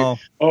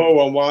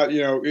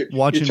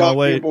 Watching my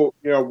weight. People,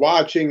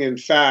 watching and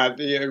fat,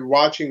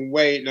 watching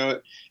weight,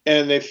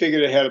 and they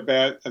figured it had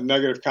a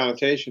negative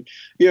connotation.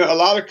 A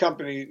lot of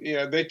companies,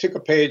 they took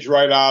a page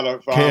right out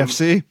of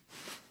KFC.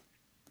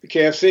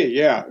 KFC,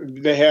 yeah.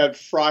 They had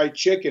fried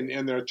chicken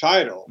in their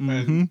title, mm-hmm.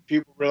 and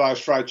people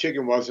realized fried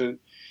chicken wasn't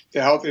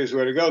the healthiest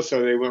way to go,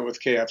 so they went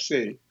with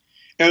KFC.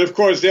 And, of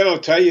course, they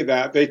don't tell you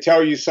that. They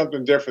tell you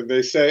something different.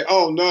 They say,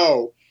 oh,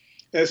 no,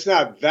 it's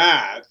not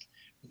that.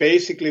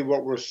 Basically,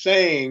 what we're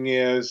saying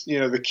is,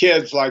 the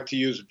kids like to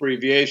use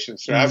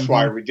abbreviations, so that's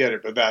why we did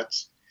it. But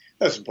that's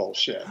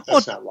bullshit.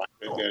 That's not why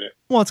they did it.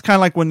 Well, it's kind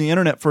of like when the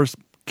Internet first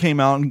came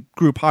out and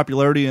grew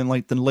popularity in,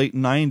 like, the late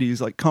 90s,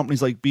 like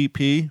companies like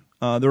BP.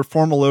 Their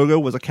former logo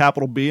was a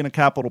capital B and a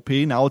capital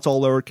P. Now it's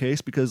all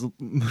lowercase because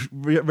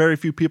very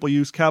few people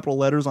use capital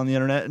letters on the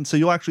Internet. And so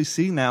you'll actually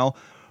see now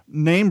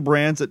name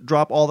brands that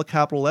drop all the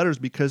capital letters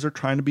because they're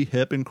trying to be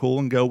hip and cool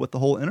and go with the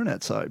whole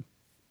Internet side.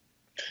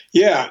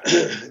 Yeah,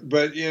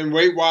 but in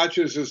Weight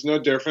Watchers is no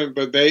different.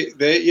 But they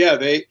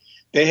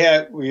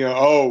had,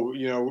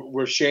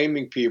 we're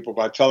shaming people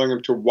by telling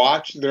them to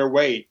watch their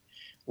weight.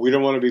 We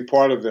don't want to be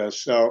part of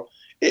this. So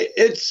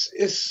it's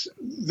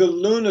the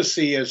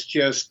lunacy is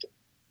just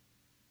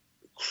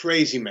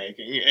crazy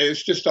making.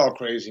 It's just all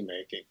crazy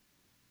making.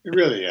 It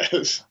really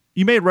is.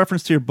 You made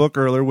reference to your book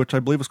earlier, which I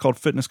believe was called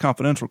Fitness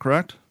Confidential,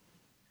 correct?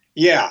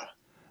 Yeah.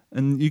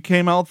 And you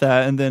came out with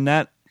that, and then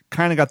that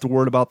kind of got the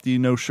word about the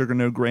no sugar,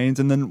 no grains.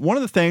 And then one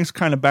of the things,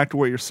 kind of back to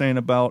what you're saying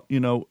about,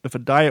 if a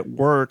diet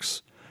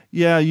works,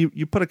 yeah,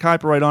 you put a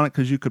copyright on it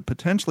because you could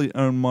potentially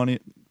earn money,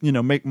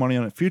 make money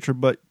on it in the future.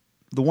 But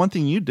the one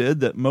thing you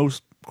did that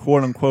most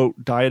quote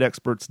unquote diet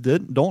experts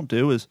don't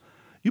do is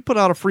you put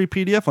out a free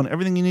PDF on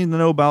everything you need to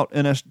know about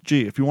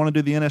NSG. If you want to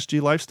do the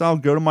NSG lifestyle,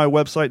 go to my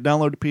website,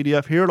 download the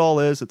PDF. Here it all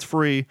is. It's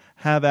free.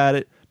 Have at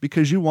it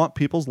because you want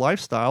people's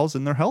lifestyles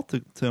and their health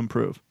to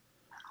improve.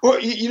 Well,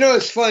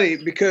 it's funny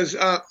because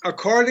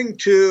according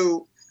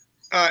to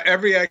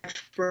every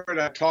expert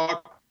I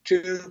talk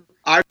to,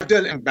 I've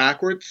done it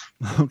backwards.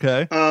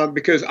 Okay.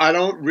 Because I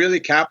don't really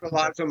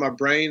capitalize on my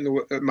brand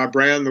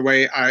the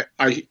way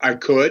I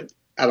could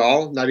at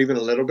all, not even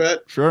a little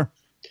bit. Sure.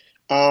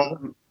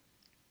 In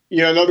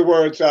other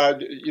words,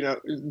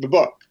 the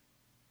book.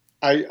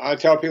 I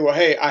tell people,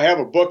 hey, I have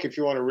a book if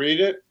you want to read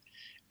it,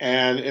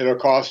 and it'll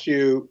cost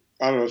you,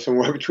 I don't know,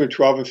 somewhere between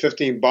 $12 and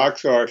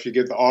 $15, or if you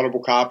get the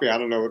Audible copy, I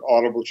don't know what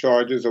Audible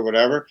charges or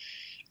whatever.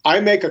 I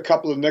make a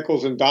couple of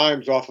nickels and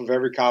dimes off of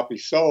every copy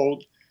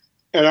sold,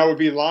 and I would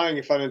be lying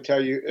if I didn't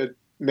tell you it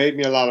made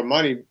me a lot of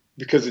money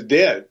because it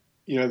did.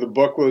 The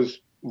book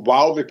was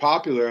wildly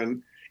popular,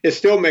 and it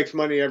still makes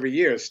money every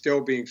year. It's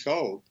still being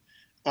sold.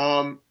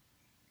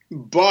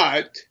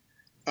 But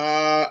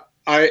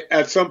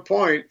at some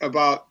point,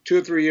 about 2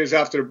 or 3 years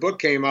after the book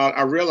came out,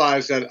 I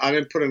realized that I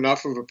didn't put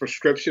enough of a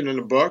prescription in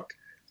the book.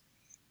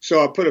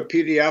 So I put a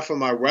PDF on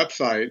my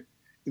website,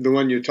 the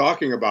one you're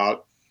talking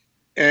about,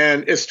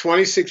 and it's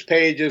 26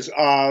 pages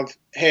of,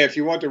 hey, if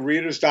you want the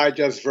Reader's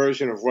Digest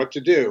version of what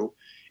to do.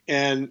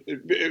 And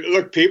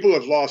look, people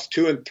have lost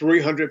 200 and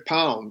 300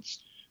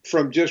 pounds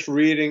from just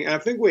reading. I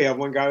think we have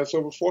one guy that's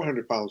over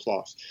 400 pounds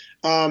lost,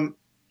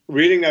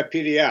 reading that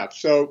PDF.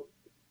 So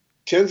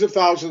tens of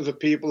thousands of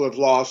people have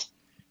lost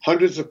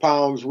hundreds of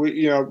pounds.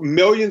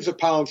 Millions of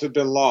pounds have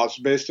been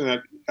lost based on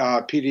that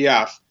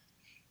PDF.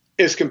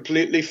 It's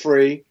completely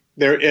free.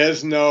 There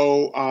is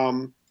no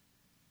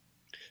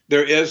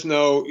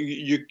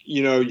you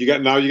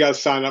got to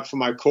sign up for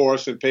my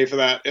course and pay for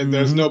that, and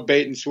there's no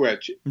bait and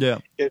switch. Yeah,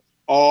 it's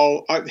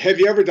all. Have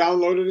you ever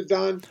downloaded it,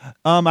 Don?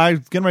 I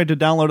was getting ready to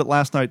download it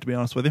last night, to be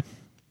honest with you.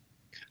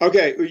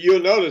 Okay,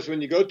 you'll notice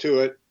when you go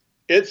to it,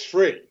 it's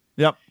free.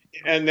 Yep.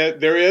 And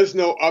that there is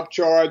no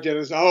upcharge, and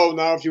it's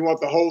now if you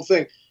want the whole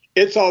thing,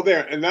 it's all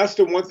there. And that's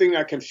the one thing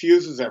that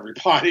confuses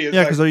everybody. It's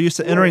because they're used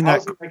to entering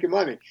that. Making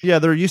money. Yeah,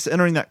 they're used to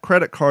entering that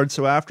credit card.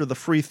 So after the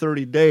free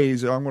 30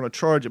 days, I'm going to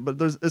charge it. But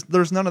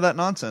there's none of that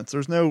nonsense.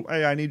 There's no,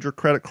 hey, I need your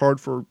credit card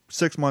for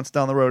 6 months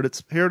down the road.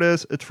 Here it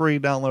is. It's free.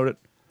 Download it.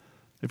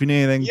 If you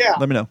need anything,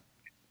 let me know.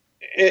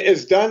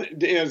 It's done.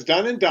 It's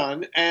done and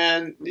done.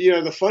 And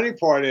the funny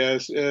part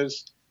is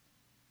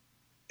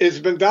it's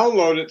been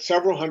downloaded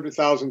several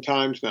 100,000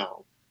 times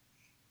now.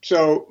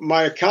 So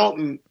my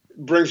accountant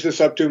brings this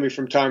up to me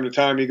from time to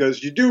time. He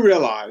goes, "You do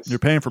realize you're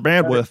paying for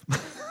bandwidth?"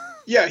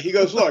 Yeah, he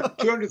goes, "Look,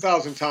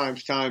 200,000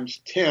 times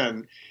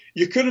 10,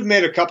 you could have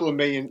made a couple of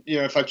million.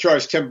 If I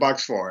charged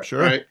 $10 for it,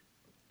 sure. Right?"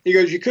 He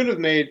goes, "You could have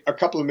made a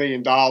couple of $1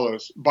 million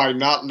by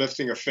not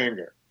lifting a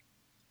finger."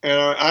 And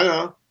I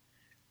know.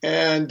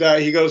 And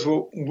he goes,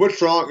 "Well,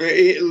 what's wrong?"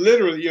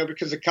 Literally,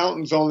 because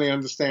accountants only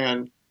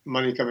understand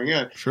money coming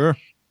in. Sure.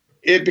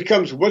 It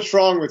becomes, "What's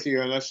wrong with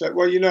you?" And I said,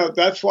 "Well,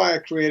 that's why I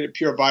created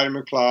Pure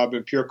Vitamin Club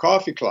and Pure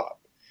Coffee Club."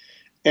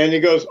 And he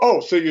goes,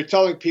 "Oh, so you're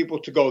telling people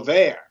to go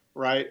there,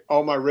 right?"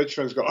 All my rich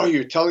friends go, "Oh,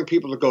 you're telling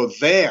people to go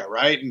there,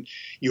 right? And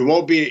you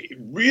won't be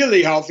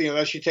really healthy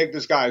unless you take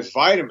this guy's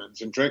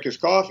vitamins and drink his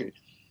coffee."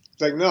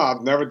 It's like, no,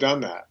 I've never done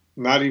that.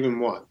 Not even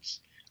once.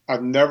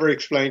 I've never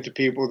explained to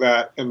people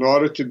that in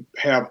order to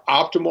have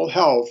optimal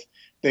health,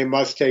 they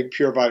must take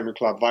Pure Vitamin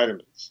Club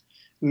vitamins.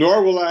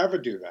 Nor will I ever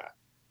do that.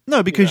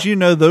 No, because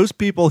those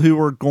people who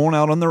are going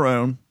out on their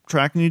own,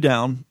 tracking you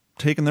down,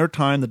 taking their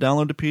time to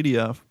download the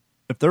PDF,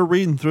 if they're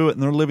reading through it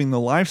and they're living the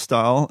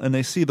lifestyle and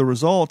they see the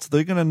results,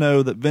 they're going to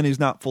know that Vinny's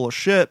not full of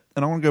shit.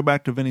 And I want to go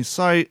back to Vinny's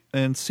site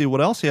and see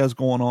what else he has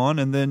going on.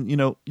 And then,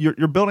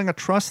 you're building a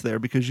trust there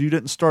because you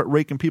didn't start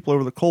raking people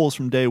over the coals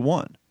from day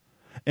one.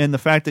 And the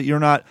fact that you're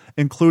not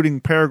including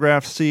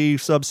paragraph C,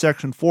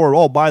 subsection 4,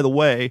 oh, by the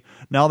way,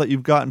 now that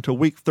you've gotten to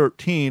week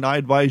 13, I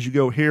advise you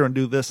go here and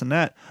do this and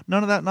that.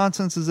 None of that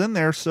nonsense is in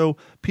there, so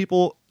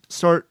people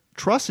start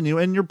trusting you,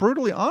 and you're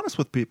brutally honest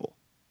with people.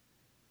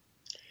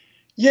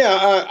 Yeah,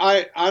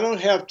 I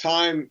don't have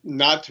time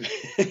not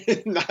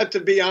to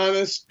be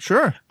honest.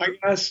 Sure. I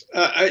guess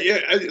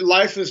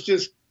life is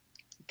just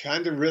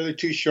kind of really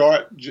too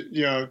short,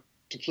 to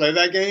play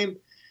that game.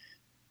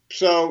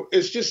 So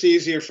it's just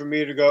easier for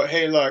me to go,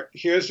 "Hey, look,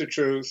 here's the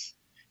truth.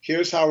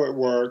 Here's how it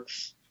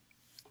works.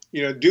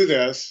 Do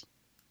this.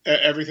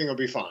 Everything will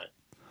be fine."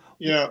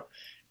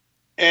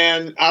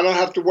 And I don't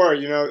have to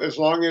worry, as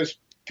long as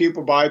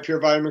people buy Pure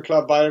Vitamin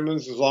Club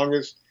vitamins, as long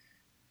as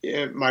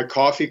my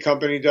coffee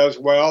company does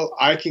well,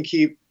 I can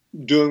keep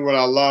doing what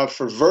I love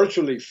for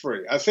virtually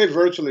free. I say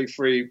virtually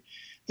free.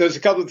 There's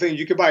a couple of things.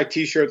 You can buy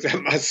T-shirts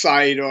at my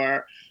site,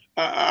 or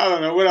I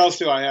don't know. What else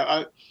do I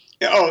have?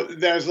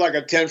 There's like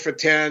a 10 for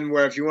 10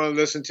 where if you want to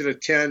listen to the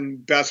 10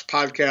 best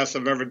podcasts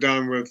I've ever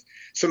done with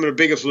some of the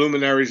biggest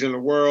luminaries in the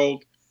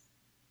world,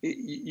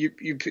 you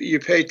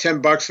pay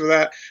 $10 for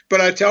that.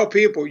 But I tell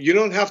people, you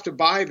don't have to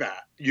buy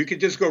that. You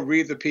could just go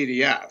read the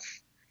PDF.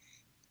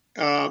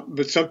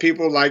 But some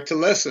people like to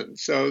listen,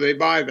 so they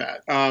buy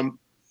that. And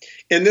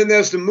then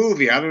there's the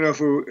movie. I don't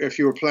know if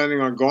you were planning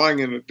on going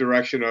in the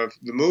direction of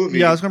the movie.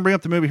 Yeah, I was going to bring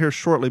up the movie here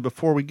shortly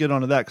before we get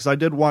onto that, because I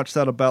did watch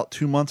that about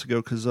 2 months ago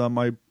because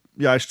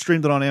I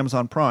streamed it on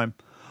Amazon Prime.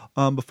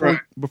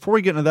 Before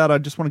we get into that, I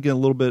just want to get a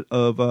little bit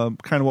of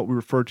kind of what we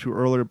referred to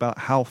earlier about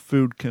how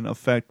food can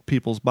affect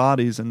people's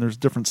bodies, and there's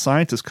different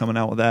scientists coming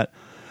out with that.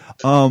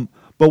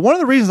 But one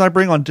of the reasons I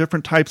bring on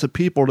different types of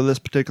people to this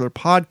particular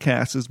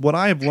podcast is what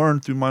I have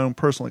learned through my own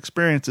personal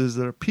experiences,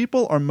 that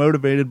people are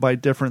motivated by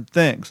different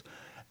things.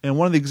 And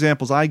one of the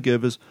examples I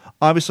give is,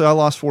 obviously I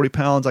lost 40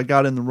 pounds. I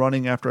got in the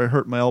running after I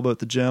hurt my elbow at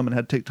the gym and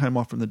had to take time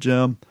off from the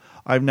gym.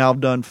 I've now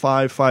done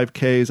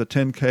 5Ks, a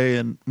 10K,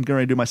 and I'm getting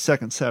ready to do my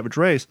second Savage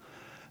race.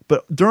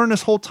 But during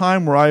this whole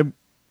time where I'm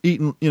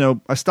eating,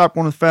 I stopped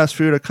going to fast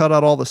food, I cut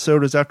out all the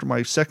sodas after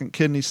my second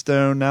kidney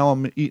stone, now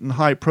I'm eating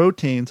high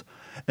proteins,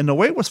 and the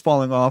weight was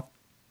falling off.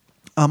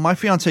 My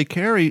fiance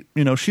Carrie,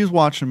 she's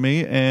watching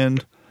me,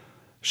 and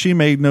she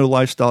made no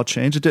lifestyle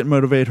change. It didn't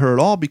motivate her at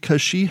all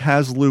because she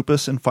has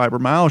lupus and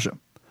fibromyalgia.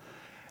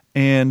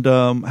 And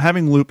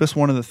having lupus,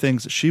 one of the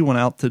things that she went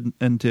out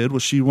and did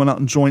was she went out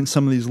and joined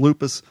some of these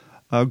lupus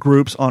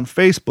groups on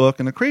Facebook.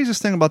 And the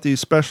craziest thing about these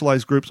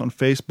specialized groups on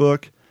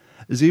Facebook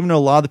is, even though a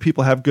lot of the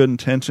people have good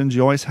intentions,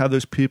 you always have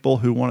those people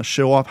who want to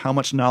show off how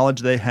much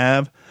knowledge they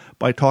have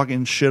by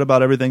talking shit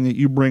about everything that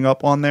you bring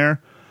up on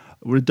there.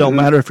 It don't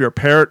matter if you're a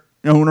parrot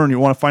owner and you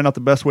want to find out the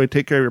best way to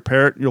take care of your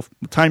parrot.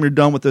 The time you're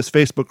done with those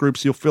Facebook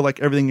groups, you'll feel like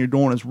everything you're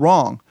doing is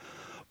wrong.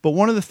 But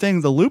one of the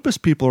things the lupus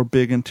people are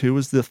big into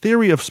is the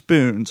theory of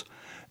spoons.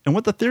 And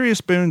what the theory of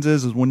spoons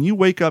is when you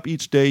wake up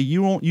each day,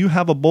 you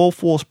have a bowl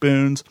full of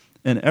spoons,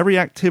 and every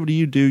activity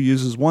you do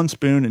uses 1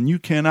 spoon, and you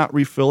cannot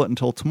refill it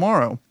until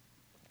tomorrow.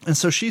 And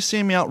so she's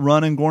seeing me out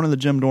running, going to the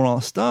gym, doing all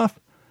this stuff.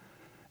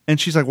 And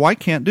she's like, well, I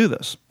can't do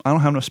this. I don't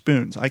have enough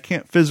spoons. I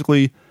can't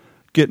physically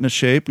get into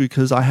shape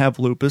because I have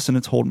lupus and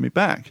it's holding me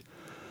back.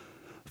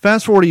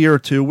 Fast forward a year or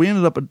two, we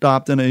ended up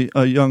adopting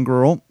a young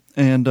girl,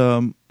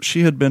 and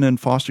she had been in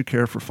foster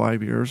care for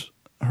 5 years.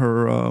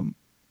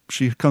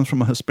 She comes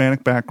from a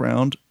Hispanic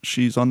background.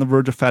 She's on the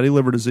verge of fatty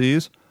liver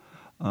disease,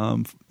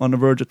 on the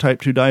verge of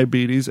type 2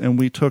 diabetes, and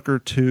we took her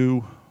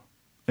to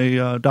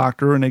a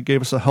doctor, and they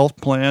gave us a health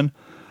plan,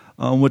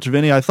 which,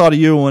 Vinny, I thought of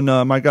you when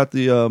I got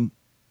the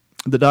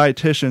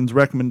dietitian's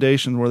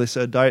recommendation where they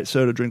said diet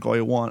soda, drink all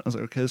you want. I was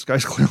like, okay, this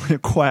guy's clearly a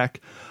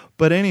quack.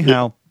 But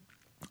anyhow,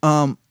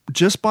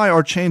 just by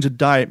our change of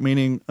diet,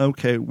 meaning,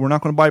 okay, we're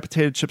not going to buy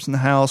potato chips in the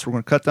house. We're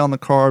going to cut down the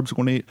carbs.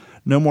 We're going to eat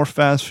no more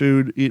fast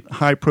food, eat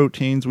high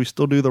proteins. We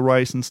still do the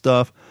rice and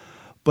stuff.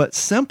 But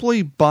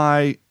simply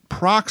by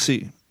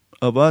proxy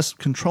of us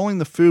controlling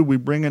the food we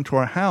bring into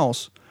our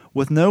house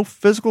with no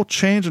physical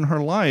change in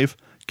her life,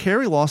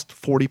 Carrie lost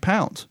 40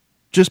 pounds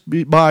just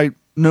by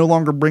no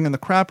longer bringing the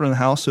crap in the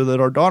house so that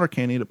our daughter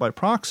can't eat it by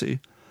proxy.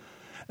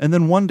 And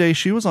then one day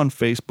she was on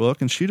Facebook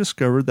and she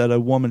discovered that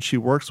a woman she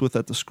works with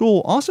at the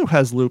school also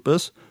has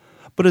lupus,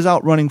 but is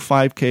out running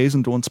 5Ks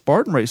and doing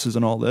Spartan races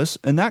and all this.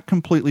 And that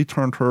completely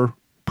turned her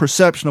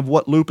perception of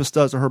what lupus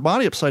does to her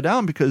body upside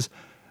down, because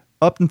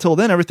up until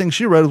then, everything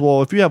she read was,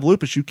 well, if you have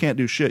lupus, you can't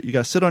do shit. You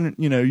got to sit on,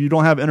 you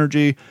don't have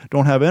energy.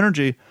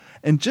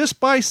 And just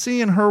by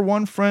seeing her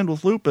one friend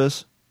with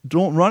lupus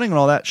running and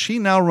all that, she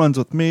now runs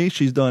with me.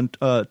 She's done 2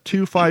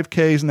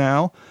 5Ks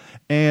now.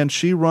 And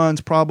she runs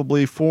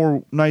probably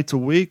 4 nights a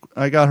week.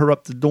 I got her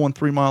up to doing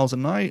 3 miles a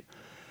night.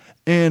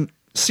 And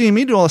seeing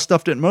me do all this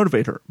stuff didn't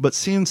motivate her. But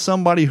seeing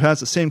somebody who has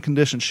the same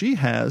condition she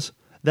has,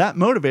 that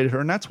motivated her.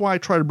 And that's why I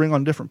try to bring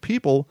on different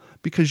people,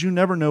 because you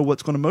never know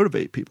what's going to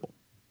motivate people.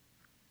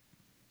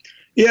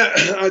 Yeah,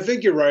 I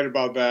think you're right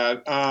about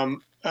that.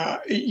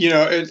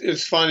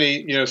 It's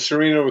funny.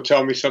 Serena will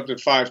tell me something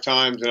 5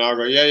 times, and I'll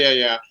go,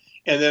 yeah.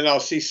 And then I'll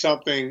see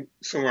something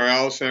somewhere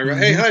else, and I go,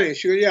 hey, honey.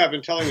 She goes, yeah, I've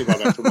been telling you about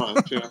that for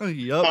months.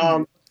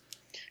 Yep.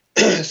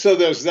 So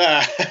there's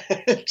that.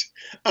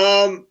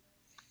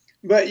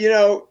 But,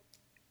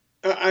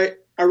 I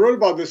wrote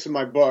about this in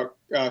my book,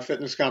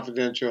 Fitness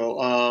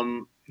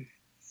Confidential.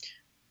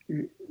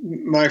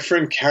 My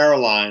friend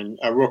Caroline,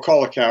 we'll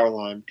call her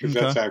Caroline because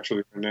that's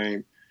actually her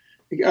name.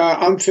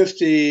 I'm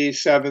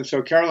 57,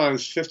 so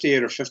Caroline's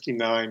 58 or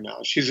 59 now.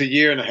 She's a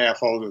year and a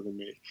half older than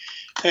me.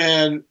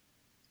 And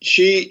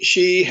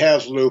she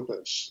has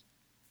lupus,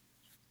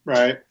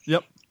 right?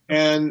 Yep.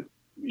 And,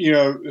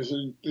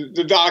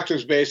 the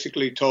doctors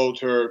basically told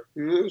her,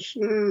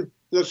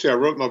 let's see, I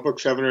wrote my book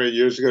 7 or 8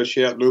 years ago.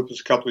 She had lupus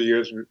a couple of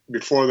years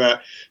before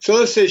that. So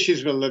let's say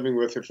she's been living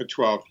with it for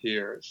 12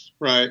 years,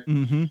 right?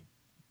 Mm-hmm.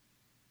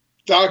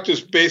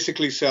 Doctors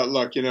basically said,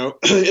 look,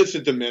 it's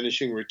a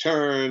diminishing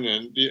return,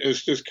 and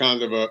it's just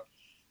kind of a,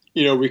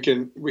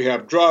 we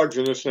have drugs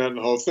and this and that and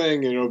the whole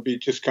thing, and it'll be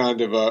just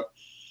kind of a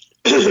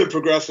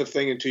progressive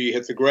thing until you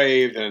hit the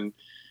grave, and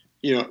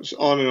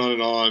on and on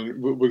and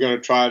on. We're going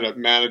to try to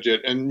manage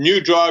it, and new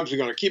drugs are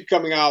going to keep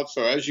coming out.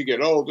 So as you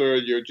get older,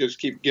 you just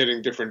keep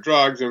getting different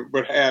drugs and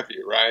what have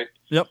you, right?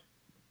 Yep.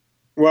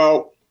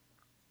 Well,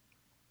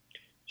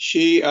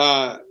 she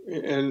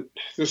and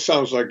this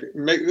sounds like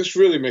this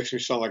really makes me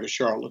sound like a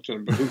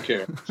charlatan, but who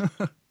cares?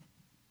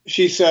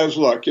 She says,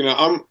 "Look,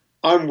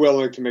 I'm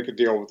willing to make a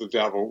deal with the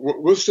devil.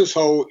 What's this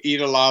whole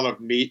eat a lot of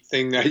meat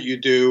thing that you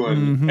do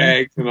and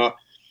eggs and all?"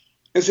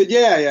 I said,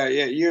 yeah.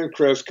 You and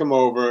Chris come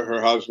over,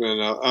 her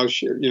husband. I'll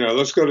show,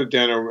 let's go to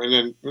dinner, and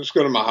then let's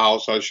go to my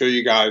house. I'll show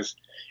you guys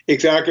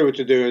exactly what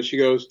to do. And she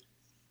goes,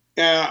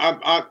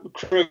 yeah,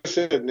 Chris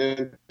said,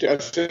 and I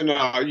said,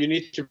 no, you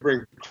need to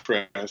bring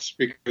Chris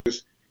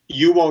because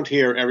you won't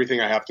hear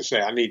everything I have to say.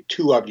 I need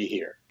 2 of you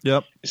here.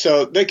 Yep.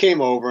 So they came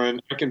over,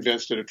 and I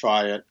convinced her to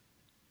try it.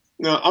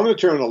 Now, I'm going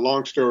to turn a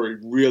long story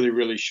really,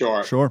 really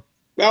short. Sure.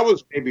 That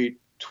was maybe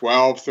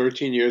 12,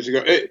 13 years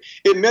ago. It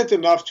meant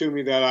enough to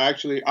me that I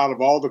actually, out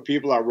of all the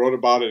people, I wrote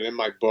about it in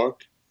my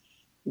book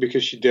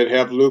because she did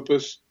have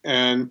lupus.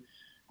 And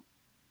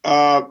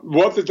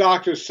what the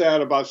doctor said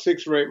about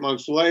 6 or 8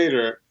 months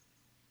later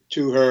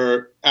to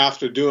her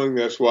after doing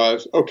this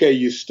was, okay,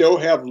 you still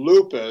have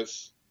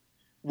lupus.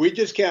 We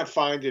just can't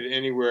find it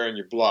anywhere in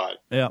your blood.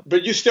 Yeah.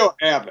 But you still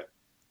have it.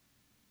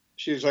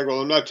 She's like, well,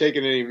 I'm not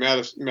taking any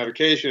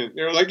medication.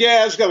 They're like,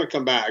 yeah, it's going to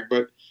come back.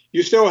 But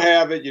you still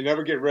have it. You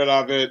never get rid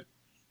of it.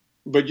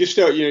 But you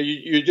still,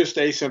 you're just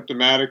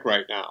asymptomatic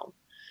right now.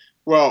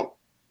 Well,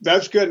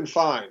 that's good and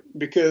fine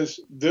because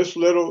this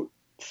little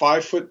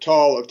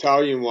 5-foot-tall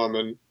Italian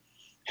woman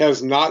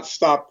has not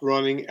stopped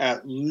running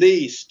at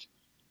least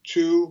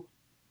 2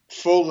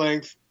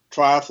 full-length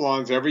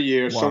triathlons every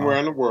year somewhere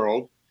in the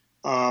world.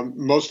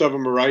 Most of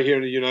them are right here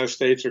in the United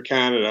States or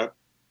Canada.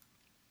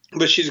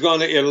 But she's gone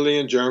to Italy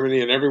and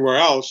Germany and everywhere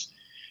else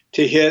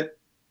to hit,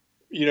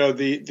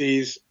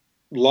 these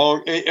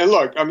long, and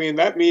look, I mean,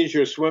 that means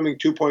you're swimming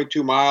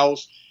 2.2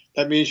 miles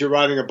That means you're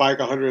riding a bike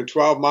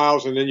 112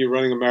 miles and then you're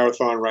running a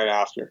marathon right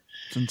after.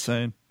 It's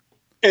insane.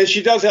 And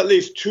she does at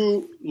least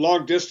 2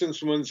 long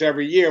distance ones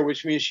every year,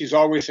 which means she's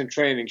always in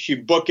training.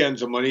 She bookends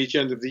them on each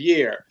end of the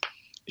year.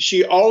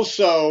 She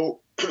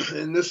also,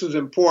 and this is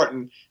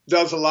important,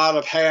 does a lot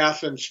of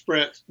half and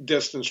sprint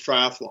distance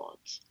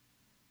triathlons.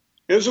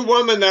 There's a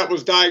woman that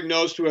was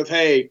diagnosed with,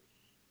 hey,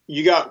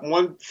 you got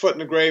one foot in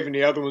the grave and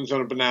the other one's on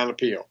a banana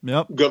peel.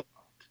 Yep. Good luck.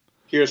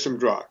 Here's some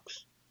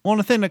drugs. One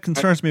of the things that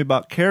concerns me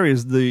about Carrie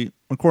is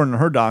according to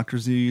her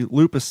doctors, the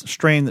lupus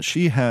strain that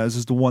she has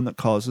is the one that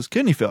causes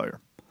kidney failure.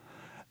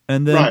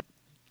 And then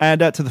add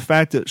that to the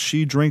fact that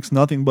she drinks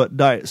nothing but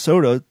diet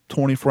soda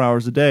 24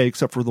 hours a day,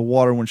 except for the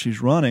water when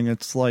she's running.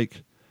 It's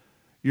like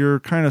you're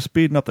kind of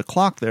speeding up the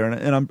clock there.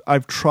 And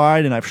I've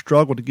tried and I've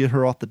struggled to get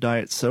her off the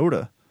diet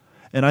soda.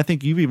 And I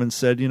think you've even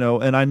said,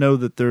 and I know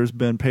that there's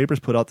been papers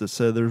put out that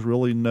said there's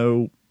really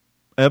no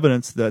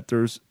evidence that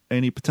there's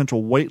any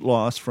potential weight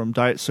loss from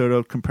diet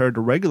soda compared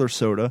to regular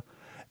soda.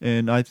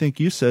 And I think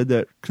you said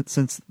that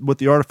since with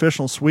the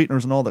artificial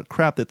sweeteners and all that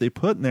crap that they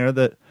put in there,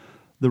 that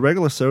the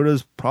regular soda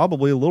is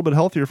probably a little bit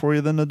healthier for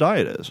you than the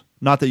diet is.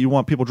 Not that you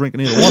want people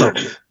drinking either one of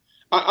them.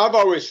 I've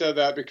always said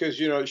that because,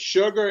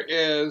 sugar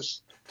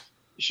is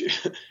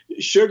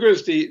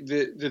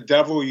the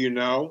devil, You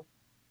know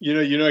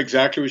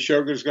exactly what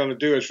sugar is going to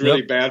do. It's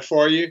really bad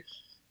for you.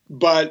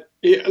 But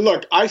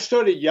look, I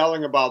started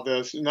yelling about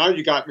this. And now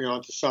you got me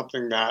onto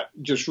something that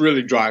just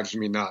really drives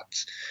me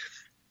nuts.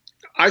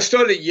 I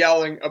started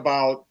yelling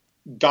about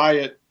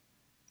diet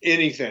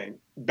anything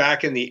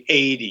back in the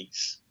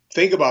 80s.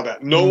 Think about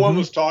that. No one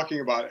was talking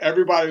about it.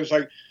 Everybody was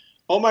like,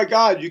 oh, my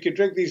God, you can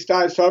drink these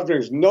diet soft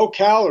drinks. No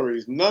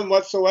calories, none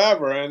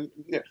whatsoever. And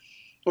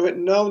I went,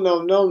 no.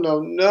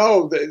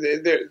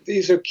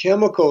 These are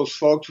chemicals,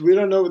 folks. We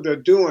don't know what they're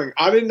doing.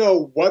 I didn't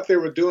know what they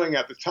were doing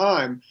at the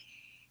time.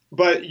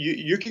 But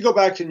you can go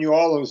back to New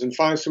Orleans and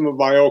find some of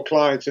my old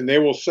clients, and they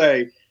will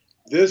say,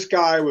 this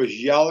guy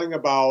was yelling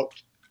about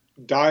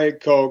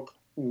Diet Coke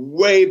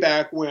way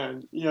back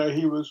when.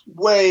 He was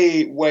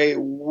way,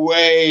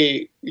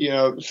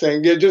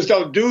 saying, just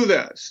don't do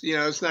this.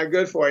 It's not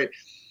good for you.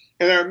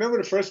 And I remember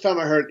the first time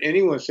I heard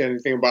anyone say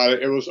anything about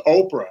it, it was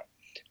Oprah.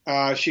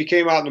 She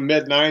came out in the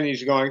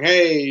mid-'90s going,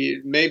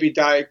 hey, maybe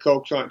Diet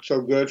Cokes aren't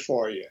so good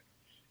for you.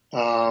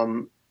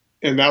 And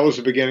that was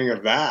the beginning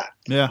of that.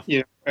 Yeah.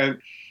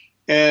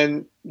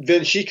 And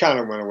then she kind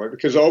of went away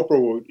because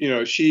Oprah will,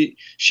 she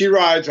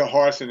rides a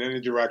horse in any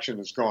direction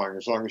it's going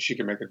as long as she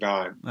can make a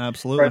dime.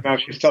 Absolutely. Right now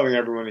she's telling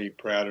everyone to eat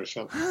bread or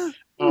something.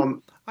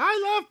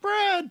 I love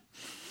bread.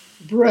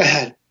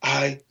 Bread.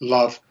 I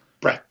love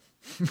bread.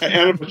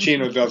 Anna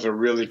Pacino does a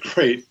really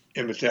great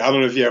imitation. I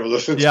don't know if you ever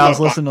listened to it. Yeah, I was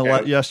listening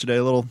to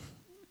yesterday.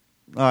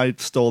 I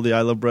stole the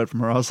I Love Bread from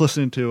her. I was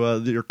listening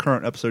to your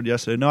current episode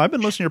yesterday. No, I've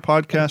been listening to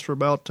your podcast for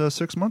about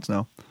 6 months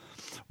now.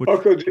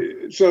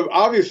 Okay, so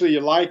obviously you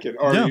like it,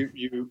 or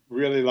you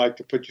really like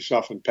to put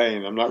yourself in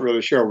pain. I'm not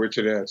really sure which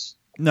it is.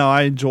 No,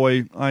 I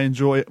enjoy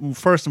it.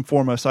 First and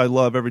foremost, I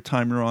love every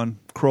time you're on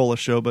Corolla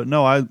Show. But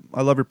no, I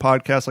love your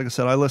podcast. Like I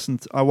said, I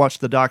watched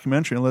the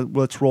documentary, and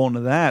let's roll into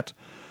that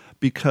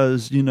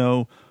because,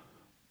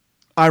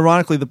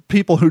 ironically, the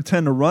people who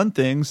tend to run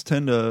things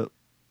tend to,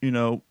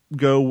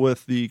 go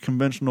with the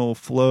conventional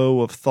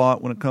flow of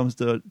thought when it comes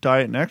to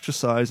diet and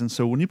exercise. And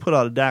so when you put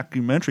out a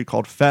documentary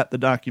called Fat the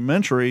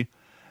Documentary,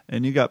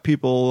 and you got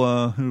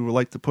people who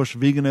like to push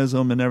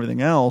veganism and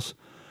everything else,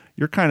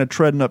 you're kind of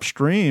treading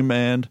upstream.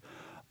 And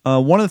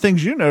one of the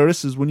things you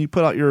notice is when you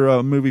put out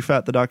your movie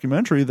Fat the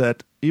Documentary,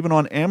 that even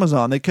on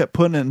Amazon, they kept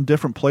putting it in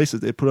different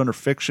places. They put it under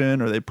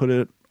fiction, or they put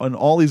it on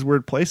all these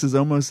weird places,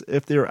 almost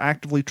if they were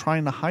actively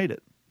trying to hide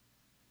it.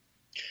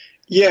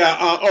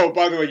 Yeah.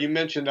 By the way, you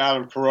mentioned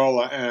Adam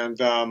Carolla, and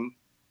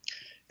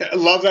I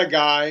love that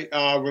guy.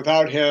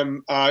 Without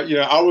him, I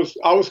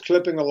was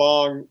clipping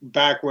along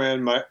back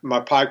when my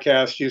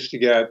podcast used to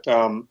get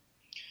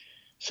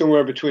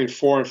somewhere between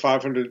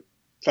 400,000 and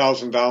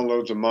 500,000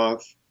 downloads a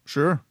month.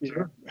 Sure.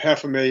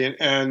 500,000.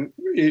 And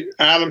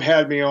Adam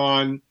had me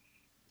on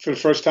for the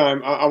first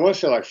time, I want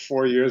to say like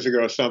 4 years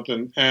ago or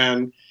something.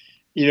 And,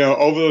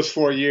 over those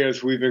 4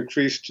 years, we've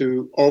increased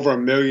to over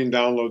 1 million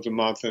downloads a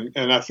month.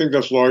 And I think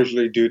that's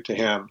largely due to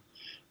him.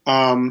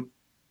 And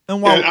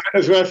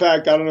as a matter of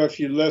fact, I don't know if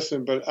you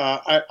listen, but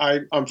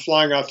I'm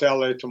flying out to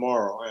LA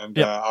tomorrow, and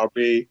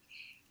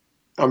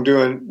I'm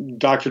doing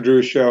Dr.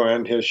 Drew's show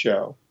and his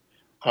show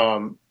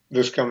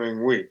this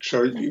coming week.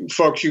 So,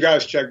 folks, you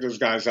guys check those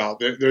guys out.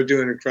 They're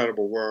doing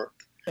incredible work.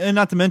 And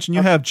not to mention,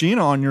 you have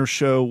Gina on your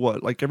show,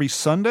 like every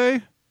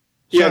Sunday?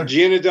 Yeah,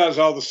 Gina does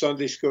all the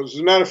Sunday schools.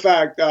 As a matter of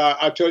fact,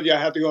 I told you I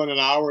had to go in an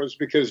hour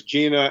because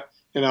Gina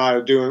and I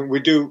we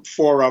do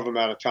 4 of them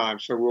at a time.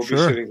 So we'll be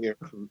sitting here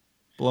from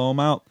blow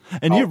them out.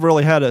 And you've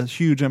really had a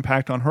huge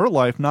impact on her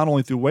life, not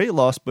only through weight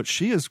loss, but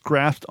she has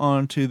grasped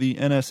onto the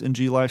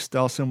NSNG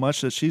lifestyle so much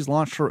that she's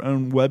launched her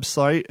own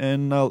website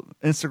and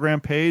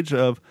Instagram page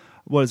of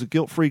what is it,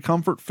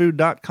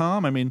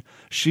 guiltfreecomfortfood.com. I mean,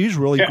 she's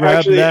really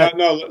grabbed that.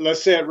 No,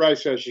 let's say it right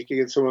so she can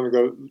get someone to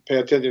go pay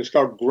attention. It's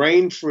called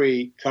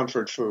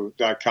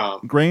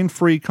grainfreecomfortfood.com.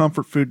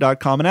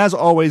 Grainfreecomfortfood.com. And as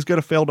always, go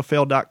to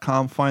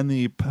failtofail.com, find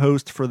the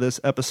post for this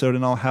episode,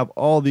 and I'll have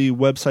all the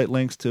website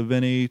links to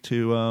Vinny,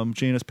 to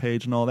Gina's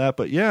page and all that.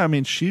 But yeah, I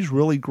mean, she's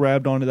really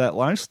grabbed onto that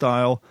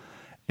lifestyle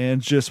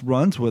and just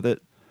runs with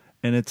it.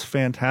 And it's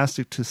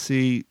fantastic to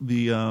see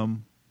the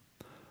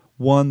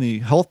the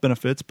health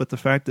benefits, but the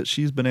fact that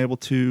she's been able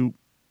to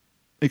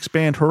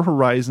expand her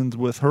horizons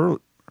with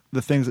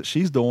the things that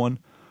she's doing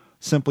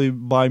simply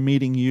by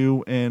meeting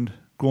you and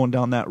going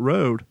down that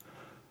road.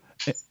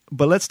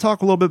 But let's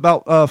talk a little bit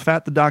about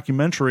Fat the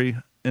documentary,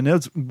 and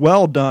it's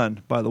well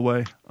done, by the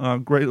way.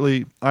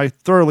 I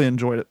thoroughly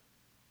enjoyed it.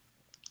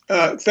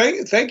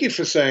 Thank you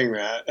for saying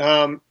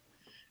that.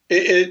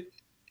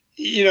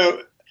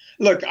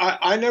 Look,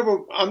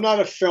 I'm not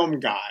a film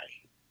guy.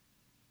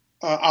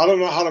 I don't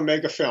know how to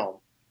make a film.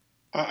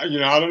 I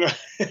don't know.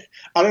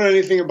 I don't know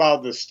anything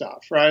about this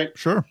stuff, right?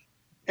 Sure.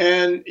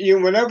 And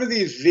whenever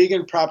these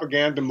vegan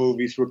propaganda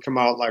movies would come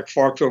out, like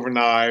Forks Over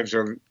Knives,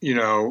 or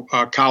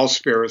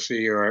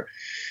Cowspiracy, or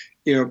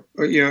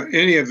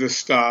any of this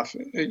stuff,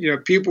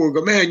 people would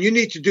go, "Man, you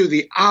need to do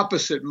the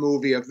opposite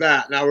movie of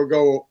that." And I would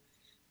go,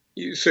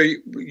 "So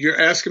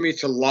you're asking me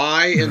to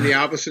lie in the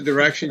opposite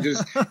direction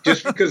just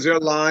because they're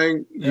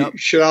lying? Yep.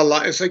 Should I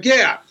lie?" It's like,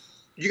 yeah.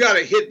 You got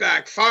to hit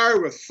back fire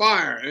with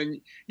fire,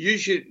 and you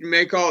should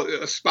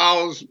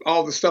espouse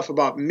all the stuff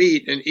about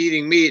meat and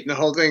eating meat and the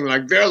whole thing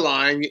like they're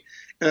lying.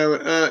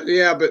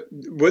 Yeah, but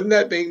wouldn't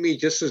that make me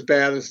just as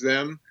bad as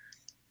them?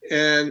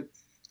 And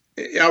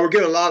I would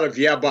get a lot of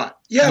yeah, but,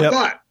 and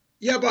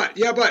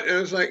I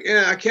was like,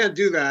 yeah, I can't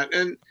do that.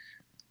 And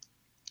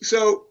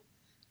so,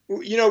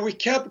 we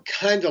kept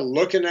kind of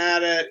looking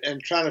at it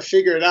and trying to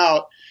figure it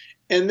out.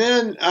 And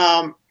then,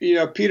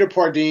 Peter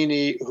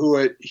Pardini,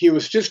 he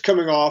was just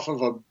coming off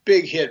of a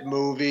big hit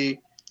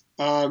movie.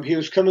 He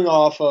was coming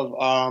off of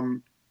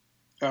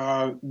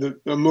a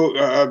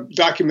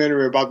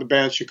documentary about the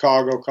band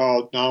Chicago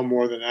called Now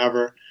More Than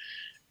Ever.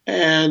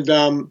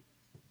 And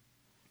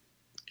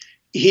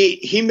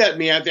he met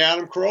me at the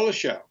Adam Carolla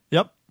show.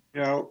 Yep.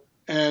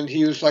 And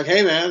he was like,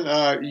 "Hey,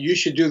 man, you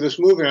should do this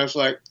movie." And I was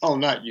like, "Oh,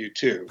 not you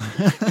too."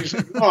 He's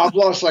like, "Oh, I've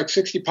lost like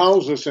 60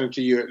 pounds listening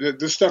to you.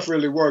 This stuff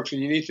really works,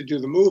 and you need to do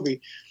the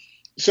movie."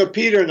 So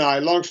Peter and I,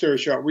 long story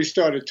short, we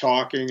started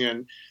talking,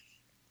 and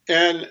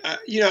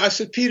I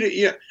said,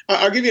 "Peter,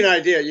 I'll give you an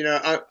idea.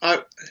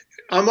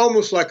 I'm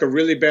almost like a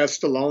really bad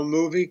Stallone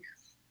movie."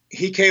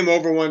 He came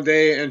over one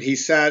day and he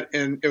sat,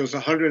 and it was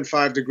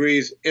 105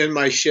 degrees in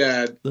my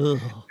shed.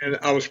 Ugh. And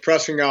I was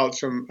pressing out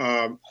some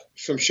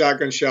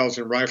shotgun shells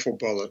and rifle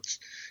bullets.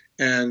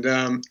 And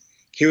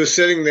he was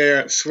sitting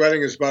there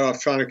sweating his butt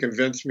off trying to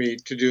convince me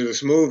to do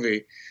this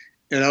movie.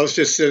 And I was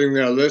just sitting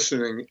there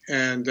listening.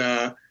 And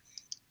I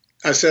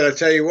said, "I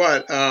tell you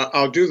what,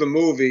 I'll do the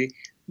movie,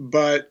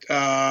 but,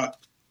 I'm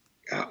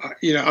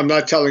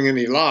not telling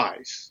any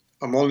lies.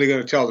 I'm only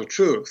going to tell the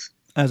truth."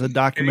 As a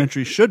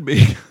documentary should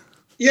be.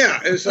 Yeah,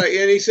 it's like,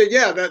 and he said,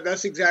 "Yeah,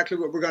 that's exactly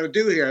what we're going to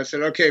do here." I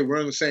said, "Okay, we're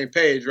on the same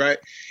page, right?"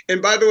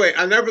 And by the way,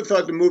 I never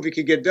thought the movie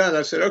could get done.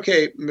 I said,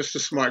 "Okay, Mr.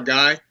 Smart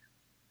Guy,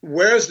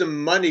 where's the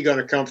money going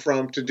to come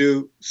from to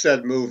do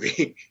said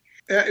movie?"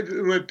 I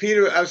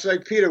was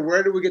like, "Peter,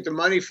 where do we get the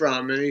money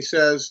from?" And he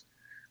says,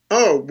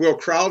 "Oh, we'll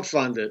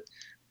crowdfund it."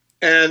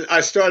 And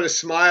I started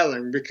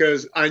smiling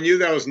because I knew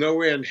there was no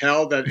way in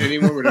hell that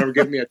anyone would ever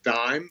give me a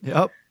dime.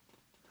 Yep.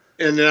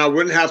 And then I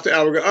would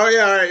go, "Oh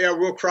yeah, all right, yeah,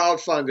 we'll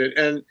crowdfund it."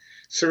 And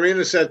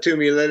Serena said to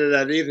me later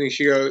that evening,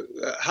 she goes,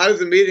 "How did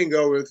the meeting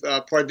go with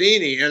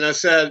Pardini?" And I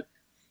said,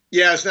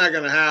 "Yeah, it's not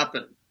going to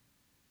happen."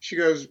 She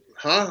goes,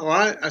 "Huh?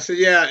 What?" I said,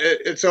 "Yeah,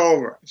 it's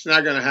over. It's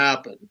not going to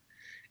happen."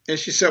 And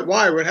she said,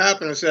 "Why? What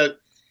happened?" I said,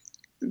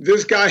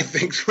 "This guy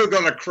thinks we're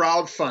going to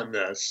crowdfund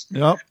this."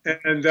 Yep.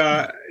 And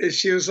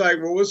she was like,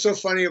 "Well, what's so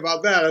funny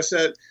about that?" I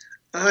said,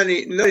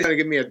 "Honey, nobody's going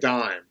to give me a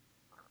dime.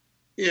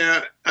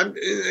 Yeah,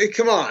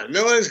 come on.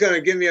 No one's going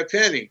to give me a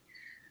penny."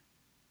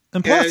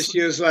 And plus, and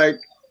she was like,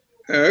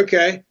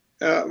 "Okay,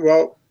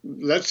 well,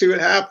 let's see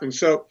what happens."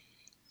 So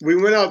we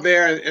went out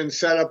there and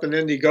set up an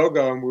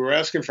Indiegogo, and we were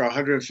asking for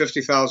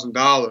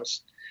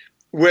 $150,000,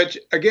 which,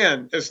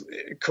 again, as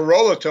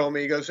Carolla told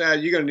me, he goes,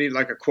 "You're going to need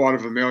like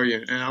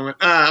 $250,000. And I went,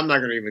 "I'm not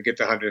going to even get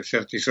to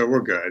 150, so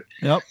we're good."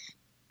 Yep.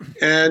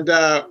 And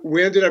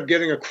we ended up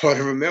getting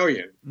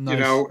 $250,000.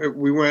 Nice.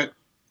 We went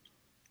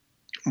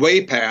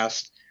way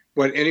past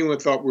what anyone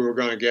thought we were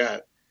going to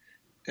get.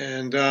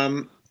 And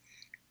then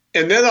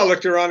I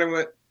looked around and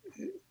went,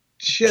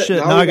 Shit,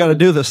 now I got to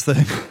do this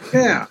thing.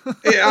 Yeah.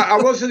 I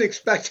wasn't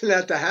expecting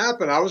that to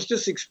happen. I was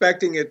just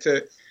expecting it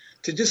to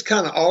just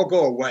kind of all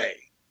go away.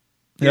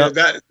 Yep.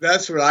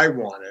 That's what I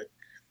wanted.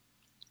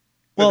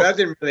 But that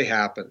didn't really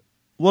happen.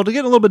 Well, to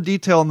get a little bit of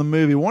detail in the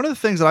movie, one of the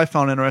things that I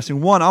found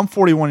interesting, one, I'm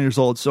 41 years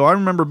old, so I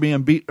remember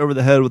being beat over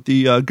the head with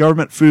the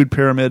government food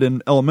pyramid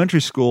in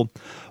elementary school.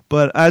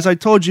 But as I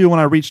told you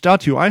when I reached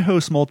out to you, I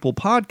host multiple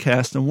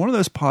podcasts, and one of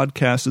those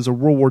podcasts is a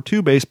World War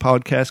II based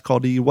podcast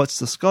called the What's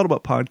the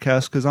Scuttlebutt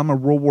podcast, because I'm a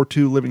World War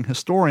II living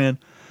historian.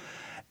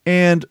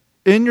 And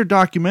in your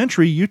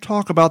documentary, you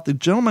talk about the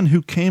gentleman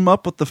who came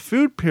up with the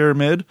food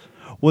pyramid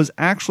was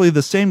actually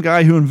the same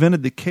guy who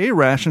invented the K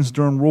rations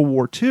during World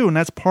War II, and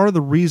that's part of the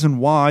reason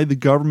why the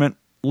government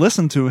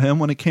listened to him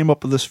when he came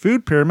up with this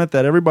food pyramid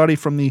that everybody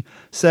from the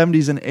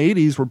 70s and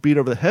 80s were beat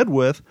over the head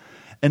with.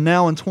 And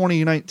now in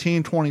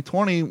 2019,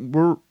 2020,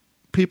 we're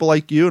people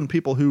like you and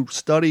people who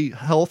study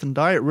health and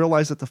diet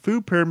realize that the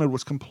food pyramid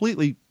was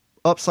completely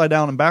upside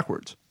down and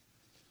backwards.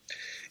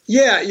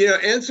 Yeah,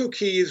 Ancel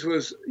Keys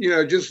was,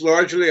 just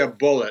largely a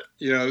bullet.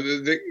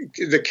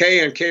 The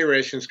K and K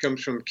rations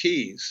comes from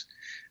Keys.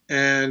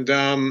 And,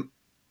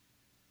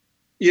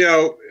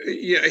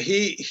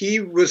 he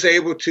was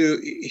able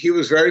to, he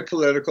was very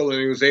political,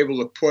 and he was able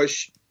to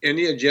push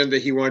any agenda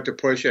he wanted to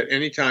push at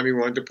any time he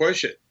wanted to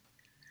push it.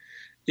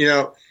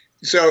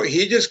 So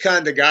he just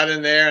kind of got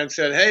in there and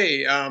said,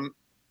 hey,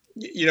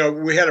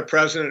 we had a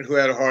president who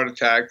had a heart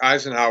attack.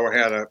 Eisenhower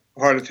had a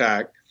heart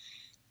attack.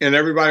 And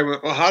everybody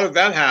went, well, how did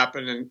that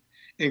happen?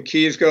 And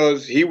Keys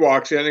he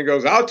walks in and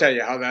goes, I'll tell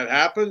you how that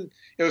happened.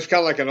 It was kind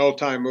of like an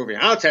old-time movie.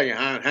 I'll tell you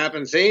how it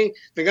happened. See,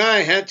 the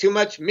guy had too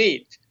much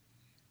meat.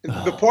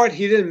 The part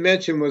he didn't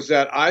mention was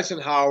that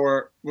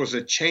Eisenhower was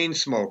a chain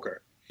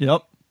smoker.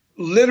 Yep.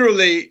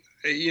 Literally,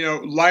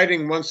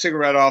 lighting one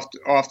cigarette off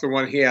the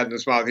one he had in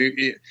his mouth.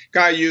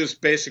 Guy used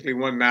basically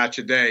one match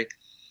a day.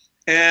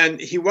 And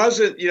he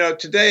wasn't,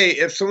 today,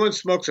 if someone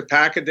smokes a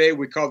pack a day,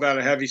 we call that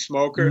a heavy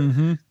smoker.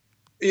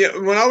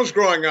 Mm-hmm. When I was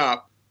growing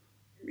up,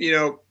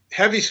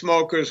 heavy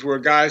smokers were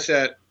guys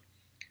that,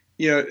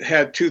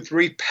 had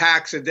 2-3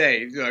 packs a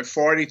day, like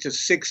 40 to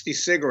 60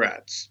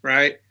 cigarettes,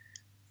 right?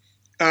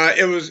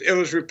 It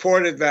was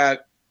reported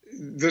that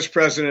this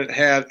president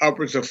had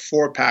upwards of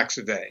 4 packs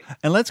a day.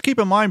 And let's keep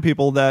in mind,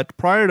 people, that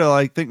prior to,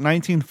 I think,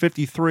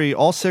 1953,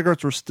 all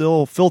cigarettes were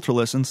still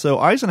filterless. And so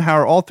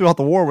Eisenhower, all throughout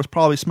the war, was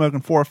probably smoking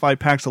 4 or 5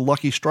 packs of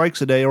Lucky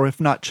Strikes a day, or if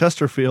not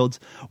Chesterfields,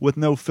 with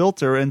no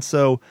filter. And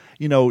so,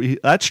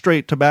 that's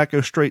straight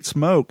tobacco, straight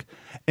smoke.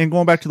 And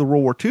going back to the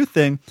World War II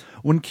thing,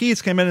 when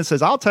Keys came in and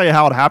says, I'll tell you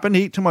how it happened,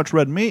 he ate too much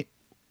red meat.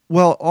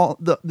 Well,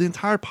 the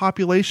entire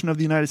population of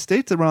the United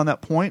States around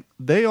that point,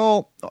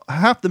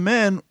 half the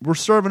men were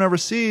serving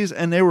overseas,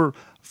 and they were,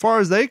 as far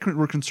as they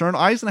were concerned,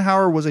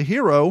 Eisenhower was a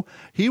hero.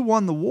 He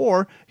won the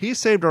war. He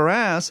saved our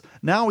ass.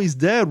 Now he's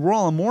dead. We're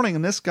all in mourning,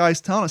 and this guy's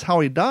telling us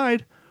how he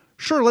died.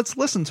 Sure, let's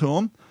listen to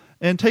him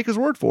and take his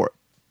word for it.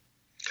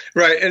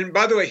 Right. And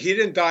by the way, he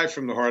didn't die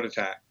from the heart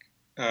attack.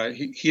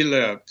 He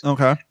lived.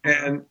 Okay.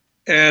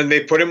 And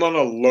they put him on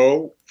a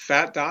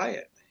low-fat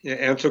diet.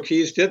 Ancel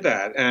Keys did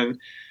that. And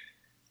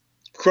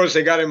of course,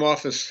 they got him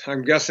off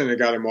I'm guessing they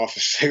got him off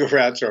of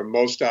cigarettes, or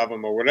most of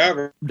them, or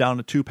whatever. Down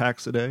to 2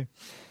 packs a day.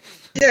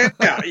 Yeah,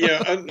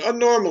 a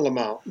normal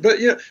amount. But,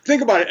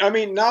 think about it. I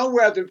mean, now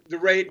we're at the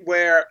rate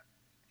where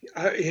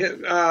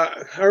I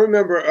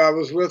remember I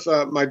was with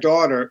my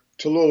daughter,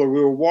 Tallulah.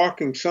 We were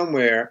walking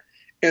somewhere,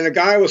 and a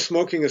guy was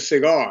smoking a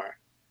cigar.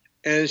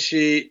 And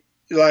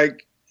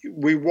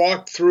we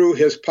walked through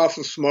his puff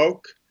of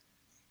smoke.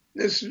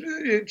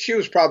 She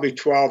was probably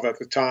 12 at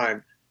the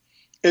time.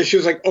 And she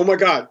was like, oh, my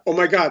God, oh,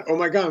 my God, oh,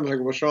 my God. I'm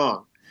like, what's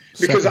wrong?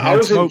 Because I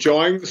was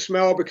enjoying the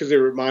smell because it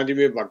reminded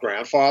me of my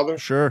grandfather.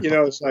 Sure.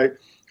 It's like,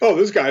 oh,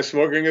 this guy's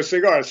smoking a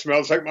cigar. It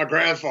smells like my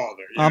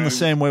grandfather. I'm the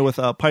same way with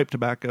pipe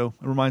tobacco.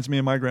 It reminds me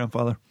of my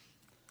grandfather.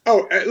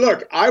 Oh,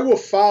 look, I will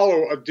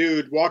follow a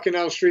dude walking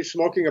down the street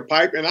smoking a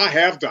pipe, and I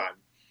have done.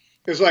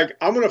 It's like,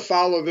 I'm going to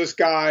follow this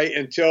guy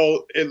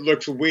until it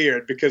looks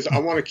weird because I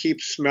want to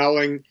keep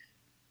smelling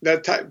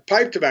that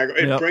pipe tobacco.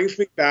 It brings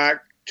me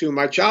back to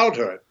my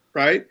childhood.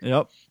 Right?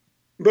 Yep.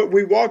 But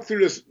we walked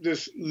through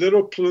this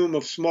little plume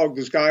of smoke.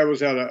 This guy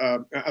was at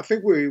I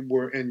think we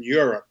were in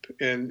Europe,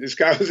 and this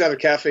guy was at a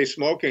cafe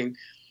smoking. And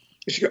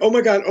she goes, oh, my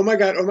God, oh, my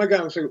God, oh, my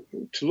God. I was like,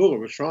 Tallulah,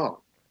 what's wrong?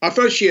 I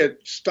thought she had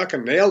stuck a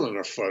nail in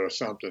her foot or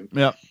something.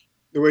 Yeah.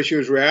 The way she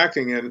was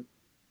reacting. And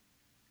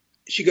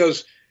she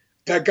goes,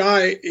 that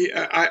guy,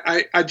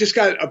 I just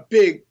got a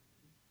big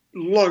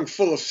lung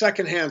full of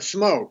secondhand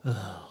smoke.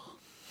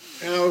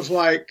 And I was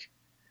like,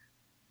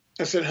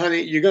 I said,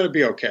 honey, you're going to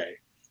be okay.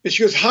 And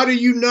she goes, how do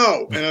you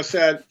know? And I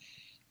said,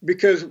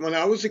 because when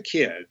I was a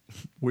kid.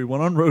 We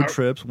went on road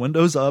trips,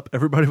 windows up,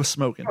 everybody was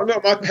smoking. Oh,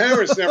 no, my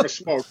parents never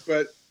smoked,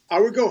 but I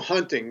would go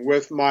hunting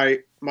with my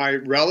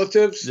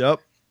relatives. Yep.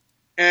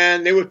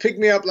 And they would pick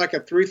me up like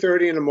at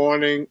 3:30 in the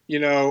morning,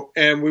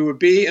 and we would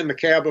be in the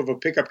cab of a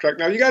pickup truck.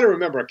 Now, you got to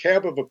remember, a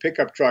cab of a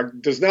pickup truck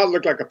does not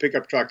look like a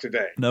pickup truck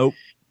today. Nope.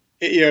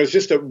 It's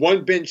just a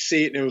one bench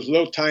seat, and it was a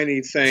little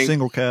tiny thing.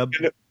 Single cab.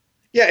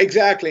 Yeah,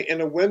 exactly. And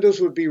the windows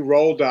would be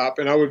rolled up,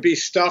 and I would be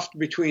stuffed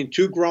between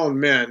 2 grown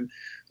men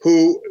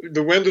who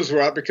the windows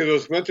were up because it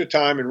was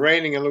wintertime and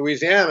raining in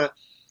Louisiana,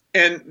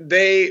 and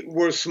they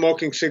were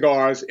smoking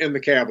cigars in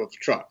the cab of the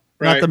truck.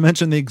 Right? Not to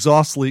mention the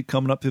exhaust leak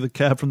coming up through the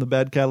cab from the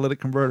bad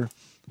catalytic converter.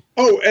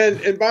 Oh,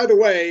 and by the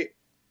way,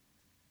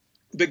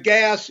 the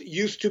gas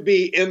used to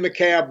be in the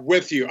cab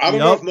with you. I don't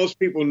know if most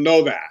people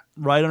know that.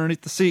 Right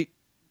underneath the seat.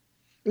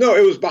 No,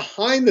 it was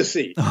behind the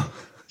seat.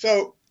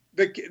 So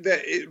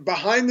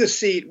behind the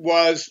seat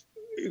was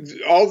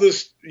all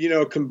this,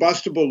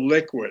 combustible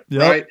liquid,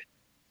 right?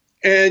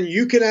 And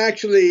you can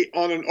actually,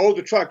 on an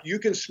older truck, you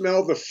can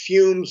smell the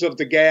fumes of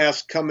the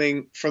gas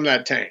coming from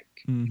that tank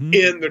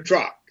in the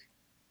truck.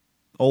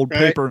 Old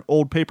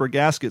paper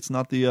gaskets,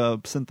 not the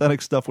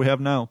synthetic stuff we have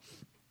now.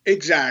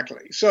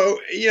 Exactly. So,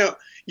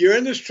 you're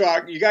in this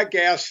truck, you got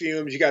gas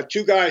fumes, you got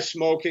two guys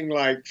smoking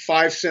like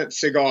 5-cent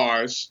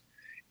cigars,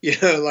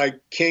 like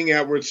King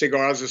Edward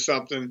cigars or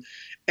something.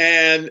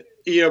 And,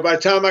 by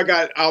the time I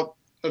got out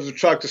of the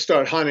truck to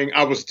start hunting,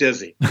 I was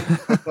dizzy.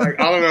 Like,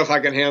 I don't know if I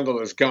can handle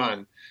this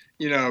gun,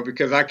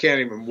 because I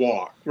can't even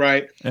walk,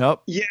 right?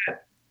 Yep. Yeah.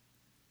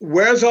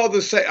 Where's all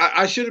this?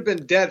 I should have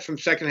been dead from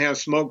secondhand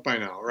smoke by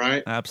now,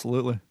 right?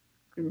 Absolutely.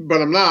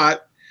 But I'm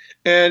not.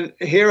 And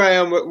here I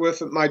am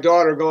with my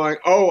daughter going,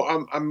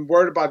 I'm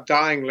worried about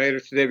dying later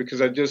today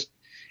because I just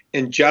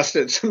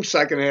ingested some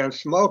secondhand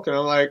smoke. And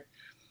I'm like,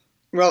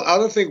 well, I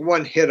don't think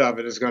one hit of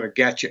it is going to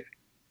get you.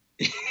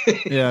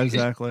 Yeah,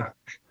 exactly.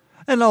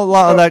 And a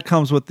lot of that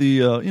comes with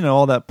the,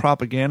 all that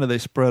propaganda they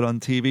spread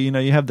on TV.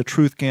 You have the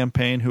Truth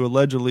Campaign who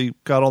allegedly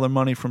got all their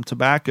money from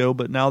tobacco,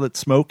 but now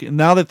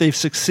that they've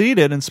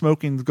succeeded and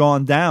smoking's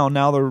gone down,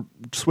 now they're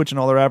switching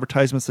all their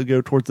advertisements to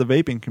go towards the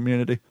vaping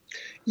community.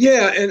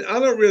 Yeah, and I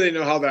don't really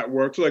know how that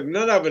works. Like,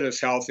 none of it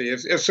is healthy.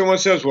 If someone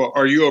says, well,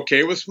 are you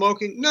okay with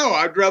smoking? No,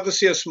 I'd rather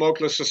see a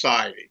smokeless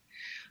society.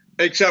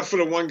 Except for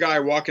the one guy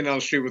walking down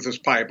the street with his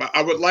pipe.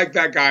 I would like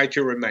that guy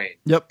to remain.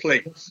 Yep.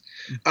 Please.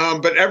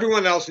 But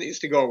everyone else needs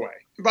to go away.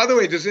 By the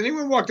way, does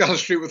anyone walk down the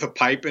street with a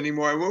pipe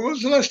anymore? When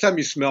was the last time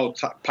you smelled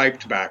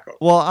pipe tobacco?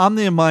 Well, I'm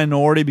the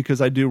minority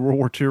because I do World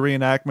War II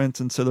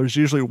reenactments, and so there's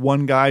usually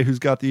one guy who's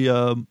got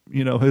the,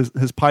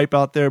 his pipe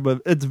out there,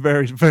 but it's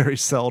very, very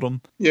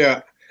seldom.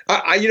 Yeah.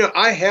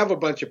 I have a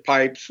bunch of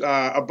pipes.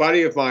 A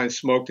buddy of mine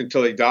smoked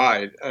until he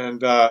died,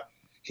 and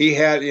he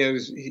had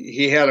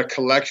a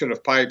collection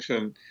of pipes,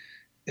 and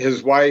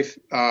his wife,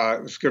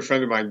 was a good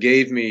friend of mine,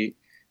 gave me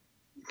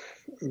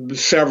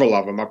several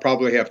of them. I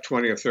probably have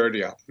 20 or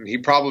 30 of them. He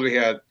probably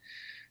had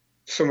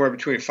somewhere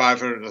between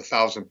 500 and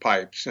 1,000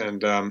 pipes.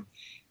 And a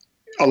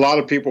lot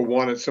of people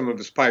wanted some of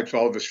his pipes,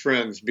 all of his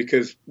friends,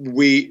 because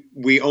we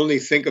only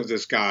think of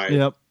this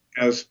guy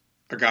as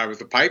a guy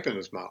with a pipe in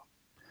his mouth.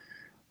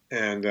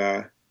 And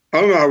I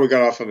don't know how we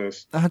got off on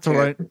this. That's all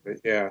right.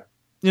 Yeah.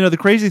 The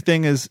crazy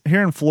thing is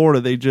here in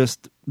Florida, they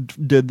just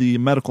did the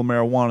medical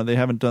marijuana. They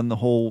haven't done the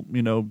whole,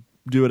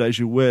 do it as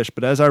you wish.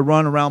 But as I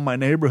run around my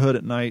neighborhood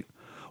at night,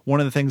 one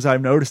of the things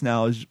I've noticed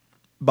now is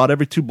about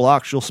every 2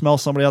 blocks, you'll smell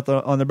somebody out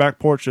on their back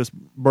porch just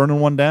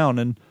burning one down.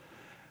 And,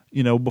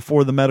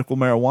 before the medical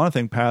marijuana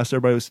thing passed,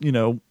 everybody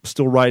was,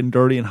 still riding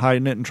dirty and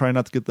hiding it and trying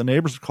not to get the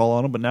neighbors to call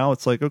on them. But now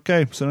it's like,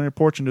 okay, sit on your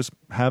porch and just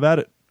have at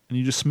it. And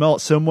you just smell it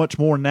so much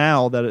more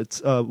now that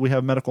it's we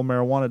have medical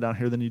marijuana down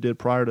here than you did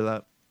prior to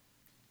that.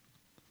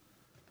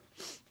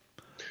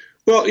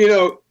 Well,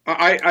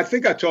 I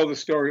think I told the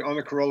story on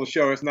the Corolla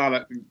show. If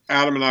not,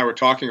 Adam and I were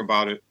talking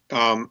about it.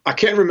 I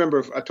can't remember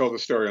if I told the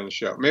story on the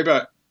show. Maybe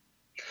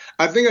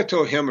I think I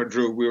told him or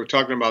Drew. We were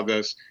talking about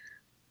this.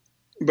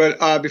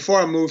 But before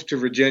I moved to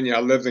Virginia, I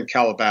lived in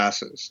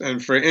Calabasas.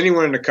 And for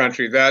anyone in the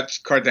country, that's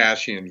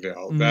Kardashianville.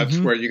 Mm-hmm. That's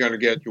where you're going to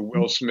get your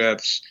Will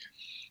Smiths,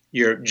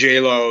 your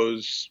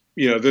J-Los,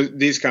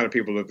 these kind of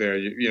people live there,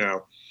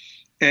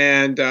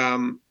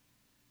 And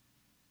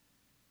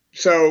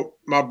so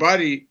my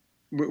buddy,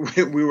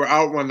 we were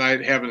out one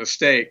night having a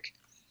steak,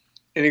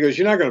 and he goes,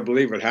 "You're not going to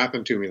believe what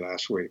happened to me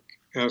last week."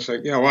 And I was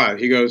like, "Yeah, what?"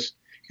 He goes,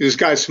 "This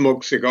guy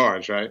smokes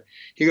cigars, right?"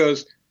 He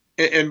goes,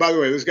 and by the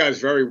way, this guy's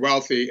very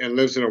wealthy and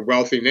lives in a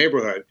wealthy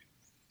neighborhood.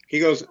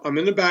 He goes, "I'm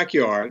in the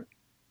backyard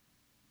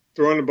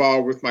throwing the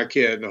ball with my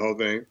kid and the whole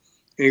thing."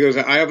 And he goes,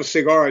 "I have a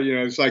cigar,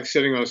 it's like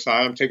sitting on the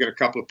side. I'm taking a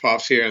couple of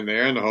puffs here and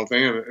there and the whole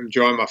thing. I'm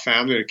enjoying my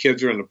family. The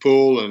kids are in the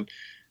pool and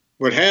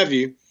what have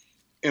you."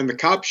 And the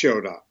cop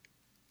showed up.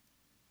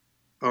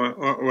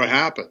 What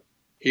happened?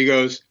 He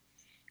goes,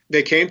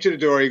 they came to the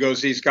door. He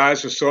goes, "These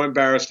guys are so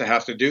embarrassed to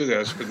have to do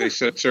this." But they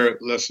said, "Sir,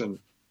 listen,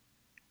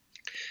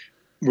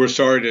 we're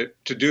sorry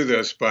to do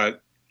this,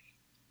 but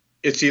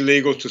it's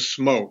illegal to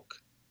smoke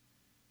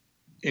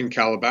in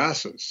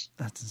Calabasas."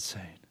 That's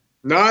insane.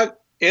 Not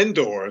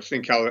indoors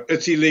in Calabasas.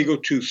 It's illegal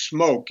to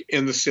smoke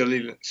in the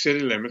city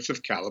limits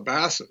of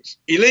Calabasas.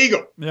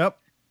 Illegal. Yep.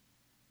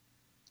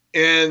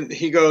 And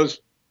he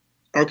goes,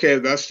 "Okay,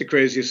 that's the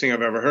craziest thing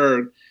I've ever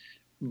heard.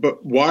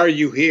 But why are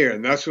you here?"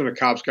 And that's when the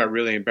cops got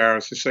really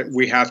embarrassed. They said,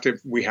 we have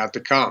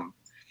to come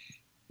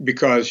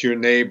because your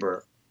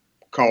neighbor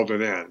called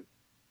it in.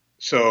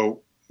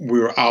 So we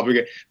were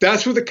obligated.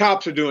 That's what the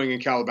cops are doing in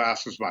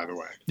Calabasas, by the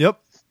way. Yep.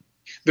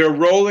 They're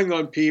rolling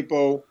on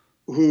people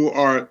who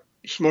are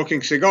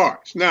smoking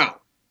cigars.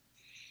 Now,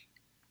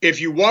 if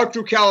you walk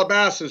through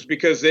Calabasas,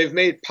 because they've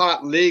made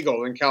pot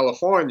legal in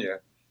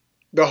California,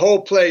 the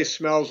whole place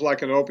smells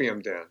like an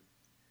opium den.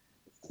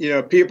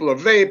 people are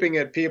vaping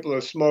it, people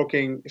are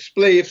smoking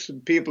spleefs,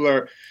 people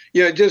are,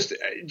 just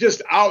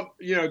out,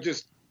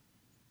 just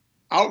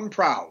out and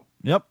proud.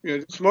 Yep.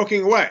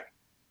 Smoking away.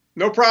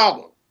 No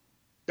problem.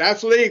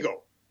 That's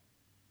legal.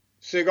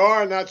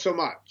 Cigar, not so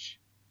much.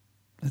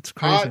 It's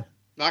crazy.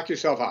 Knock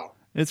yourself out.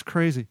 It's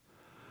crazy.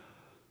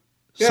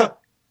 Yeah.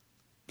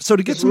 So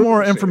to get It's some more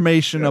really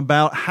information yeah.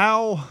 about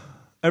how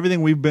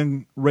everything we've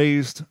been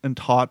raised and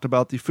taught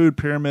about the food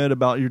pyramid,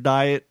 about your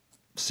diet,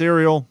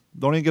 cereal,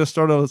 don't even get us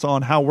started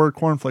on how word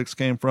cornflakes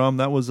came from.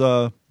 That was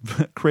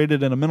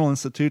created in a mental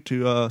institute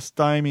to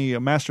stymie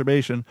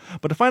masturbation.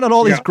 But to find out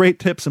all these great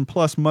tips and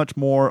plus much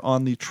more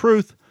on the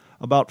truth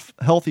about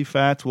healthy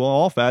fats, well,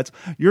 all fats,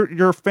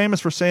 you're famous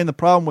for saying the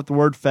problem with the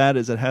word fat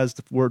is it has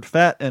the word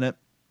fat in it.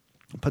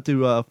 But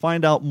to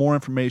find out more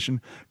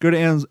information, go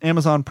to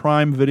Amazon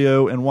Prime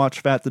Video and watch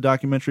Fat the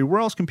documentary. Where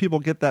else can people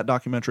get that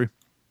documentary?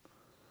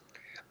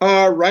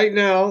 Right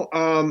now,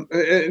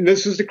 and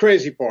this is the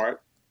crazy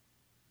part.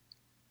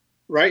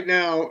 Right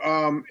now,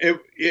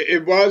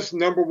 it was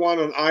number one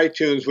on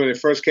iTunes when it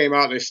first came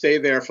out, and it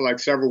stayed there for like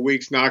several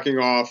weeks, knocking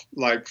off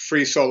like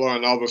Free Solo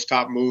and all those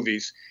top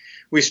movies.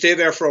 We stayed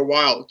there for a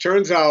while. It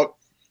turns out,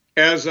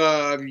 as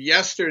of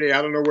yesterday,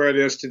 I don't know where it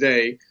is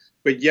today,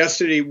 but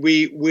yesterday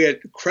we had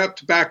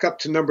crept back up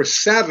to number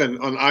 7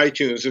 on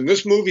iTunes, and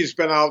this movie's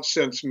been out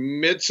since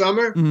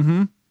midsummer,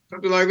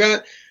 something like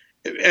that,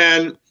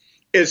 and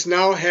it's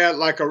now had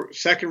like a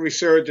second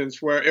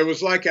resurgence where it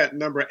was like at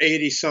number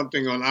 80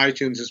 something on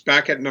iTunes. It's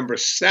back at number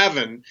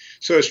 7,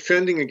 so it's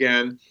trending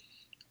again.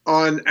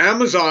 On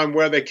Amazon,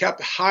 where they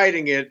kept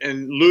hiding it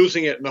and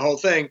losing it and the whole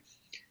thing,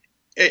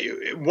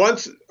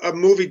 once a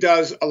movie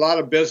does a lot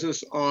of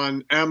business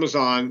on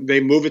Amazon,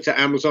 they move it to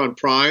Amazon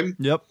Prime.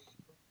 Yep.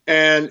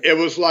 And it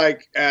was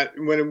like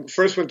when it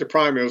first went to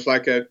Prime, it was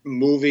like a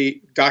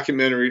movie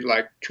documentary,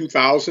 like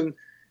 2000.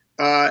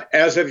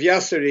 As of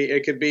yesterday,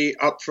 it could be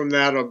up from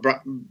that or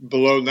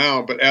below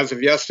now, but as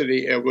of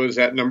yesterday, it was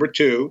at number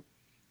 2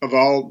 of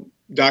all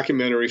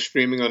documentaries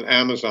streaming on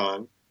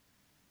Amazon.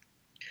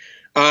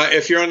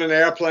 If you're on an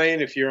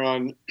airplane, if you're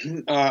on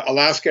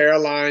Alaska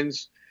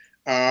Airlines,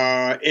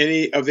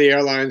 any of the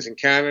airlines in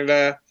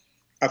Canada,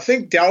 I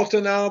think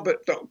Delta now,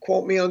 but don't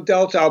quote me on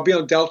Delta. I'll be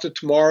on Delta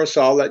tomorrow,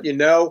 so I'll let you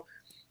know.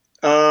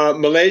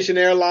 Malaysian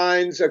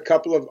Airlines, a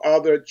couple of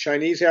other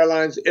Chinese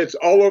airlines. It's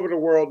all over the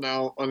world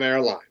now on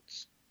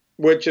airlines,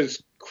 which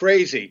is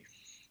crazy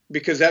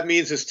because that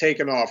means it's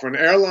taken off. When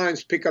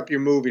airlines pick up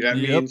your movie, that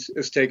means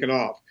it's taken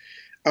off.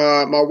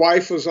 My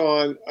wife was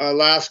on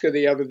Alaska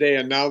the other day,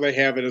 and now they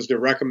have it as the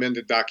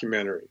recommended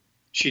documentary.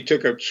 She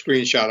took a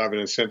screenshot of it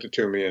and sent it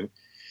to me, and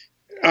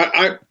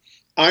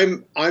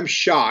I'm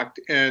shocked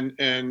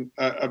and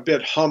a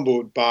bit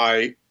humbled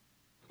by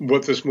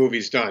what this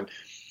movie's done.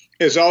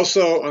 It's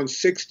also on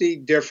 60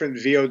 different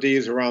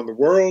VODs around the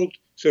world.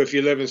 So if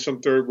you live in some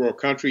third world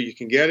country, you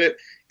can get it.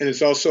 And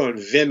it's also on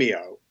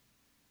Vimeo.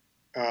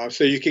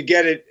 So you could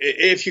get it.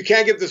 If you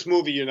can't get this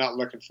movie, you're not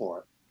looking for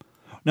it.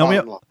 Now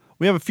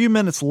we have a few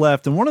minutes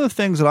left. And one of the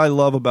things that I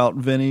love about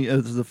Vinny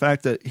is the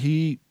fact that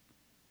he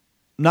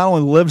not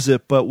only lives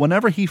it, but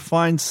whenever he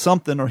finds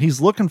something or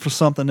he's looking for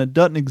something that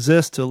doesn't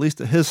exist, to at least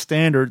to his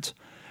standards,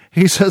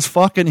 he says,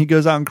 fuck it, and he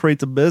goes out and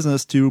creates a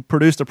business to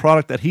produce the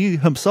product that he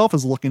himself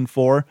is looking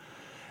for.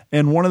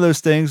 And one of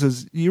those things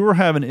is you were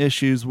having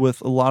issues with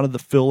a lot of the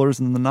fillers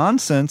and the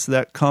nonsense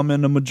that come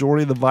in a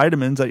majority of the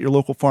vitamins at your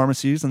local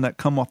pharmacies and that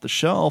come off the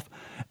shelf.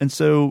 And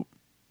so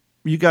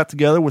you got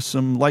together with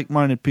some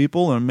like-minded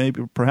people and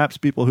maybe perhaps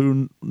people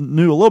who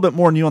knew a little bit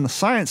more than you on the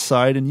science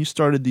side, and you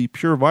started the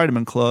Pure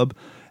Vitamin Club.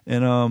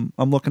 And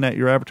I'm looking at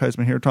your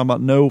advertisement here talking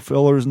about no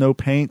fillers, no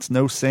paints,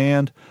 no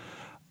sand.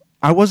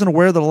 I wasn't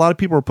aware that a lot of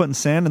people were putting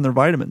sand in their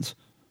vitamins.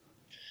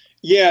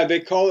 Yeah, they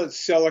call it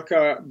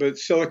silica, but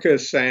silica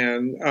is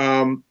sand.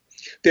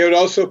 They would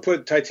also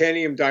put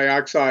titanium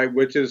dioxide,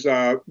 which is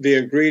the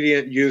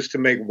ingredient used to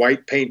make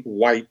white paint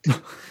white.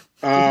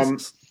 In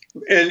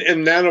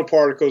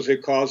nanoparticles,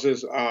 it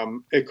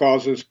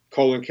causes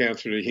colon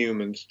cancer to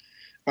humans.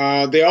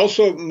 They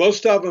also,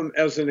 most of them,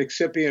 as an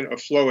excipient or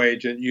flow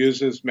agent,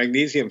 uses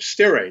magnesium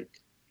stearate.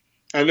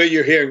 I know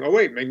you're hearing, oh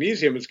wait,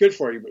 magnesium is good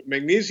for you, but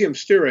magnesium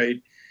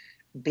stearate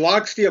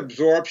blocks the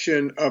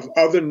absorption of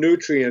other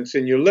nutrients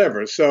in your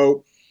liver.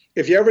 So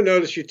if you ever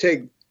notice you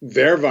take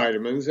their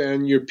vitamins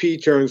and your pee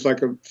turns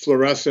like a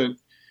fluorescent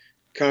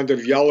kind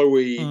of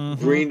yellowy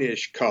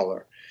greenish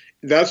color,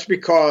 that's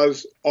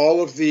because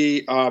all of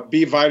the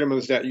B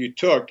vitamins that you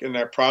took in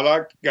that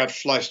product got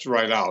flushed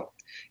right out.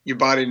 Your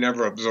body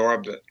never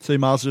absorbed it. So you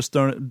might as well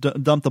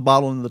just dump the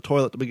bottle into the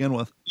toilet to begin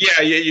with.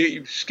 Yeah,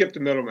 you skip the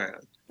middleman.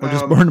 Or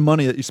just burn the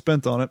money that you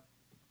spent on it.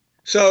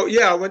 So,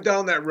 yeah, I went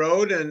down that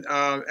road, and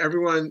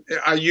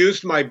I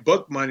used my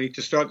book money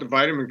to start the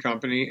vitamin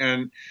company,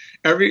 and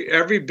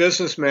every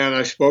businessman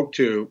I spoke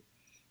to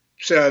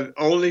said,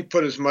 only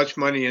put as much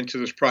money into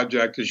this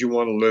project as you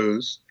want to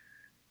lose.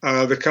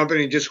 The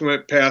company just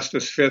went past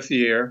its 5th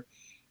year.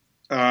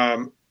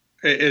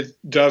 It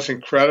does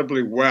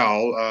incredibly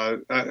well.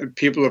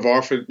 People have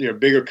offered,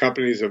 bigger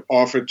companies have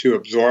offered to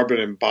absorb it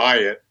and buy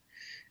it.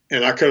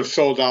 and I could have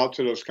sold out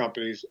to those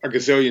companies a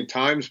gazillion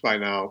times by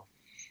now.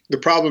 The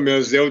problem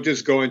is they'll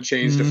just go and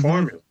change the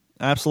formula.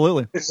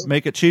 Absolutely.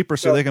 Make it cheaper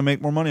so they can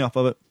make more money off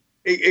of it.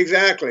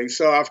 Exactly.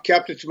 So I've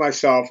kept it to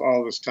myself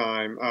all this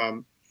time.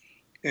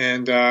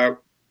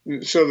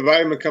 So the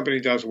vitamin company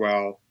does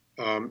well.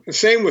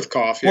 Same with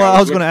coffee. Well, I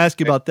was going to ask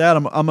you about that.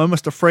 I'm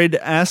almost afraid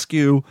to ask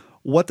you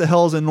what the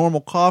hell is in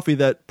normal coffee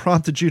that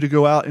prompted you to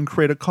go out and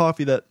create a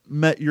coffee that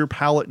met your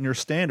palate and your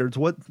standards.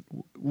 What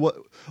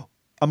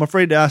I'm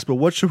afraid to ask, but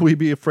what should we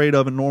be afraid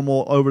of in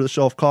normal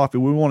over-the-shelf coffee?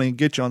 We won't even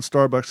get you on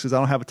Starbucks because I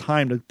don't have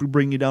time to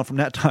bring you down from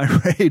that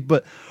tirade.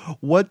 But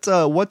what's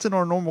in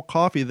our normal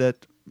coffee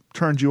that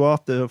turned you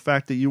off the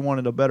fact that you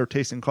wanted a better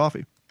tasting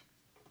coffee?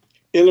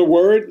 In a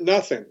word,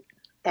 nothing.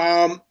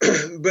 But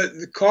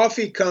the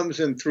coffee comes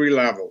in 3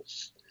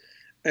 levels.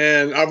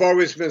 And I've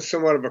always been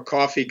somewhat of a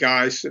coffee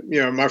guy.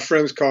 My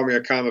friends call me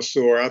a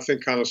connoisseur. I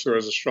think connoisseur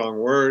is a strong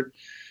word.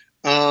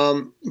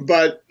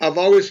 But I've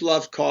always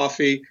loved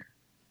coffee.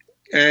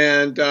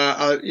 And,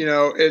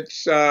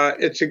 it's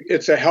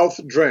a health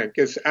drink.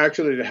 It's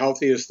actually the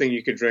healthiest thing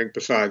you could drink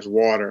besides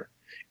water.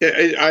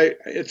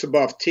 It's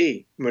above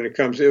tea when it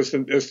comes. It's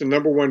the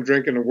number 1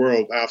 drink in the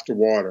world after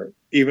water,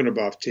 even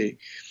above tea.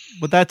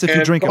 But that's if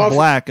you drink it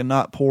black and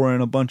not pour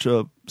in a bunch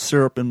of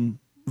syrup and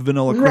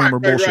vanilla cream or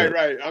bullshit.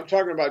 Right. I'm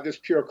talking about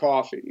just pure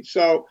coffee.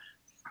 So,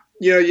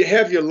 you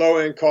have your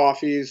low-end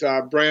coffees,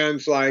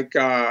 brands like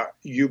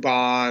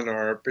Ubon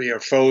or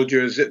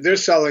Folgers. They're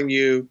selling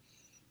you,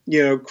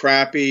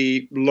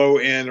 crappy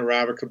low-end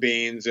Arabica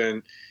beans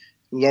and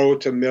low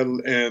to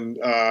middle end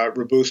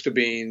Robusta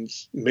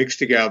beans mixed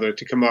together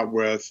to come up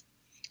with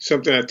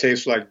something that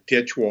tastes like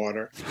ditch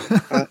water.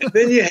 And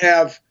then you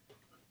have,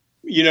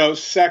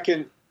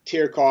 second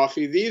tier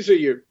coffee. These are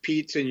your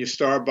Pete's and your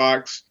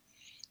Starbucks,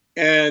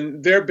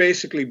 and they're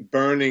basically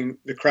burning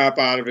the crap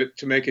out of it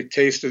to make it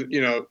taste,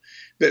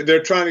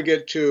 they're trying to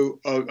get to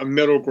a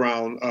middle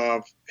ground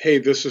of, hey,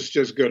 this is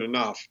just good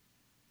enough.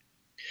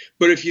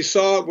 But if you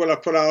saw what I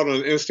put out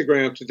on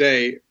Instagram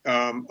today,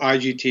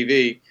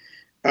 IGTV,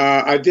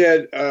 I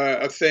did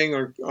a thing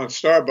on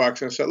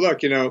Starbucks and I said,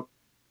 look,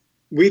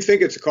 we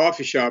think it's a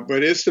coffee shop,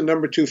 but it's the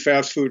number 2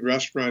 fast food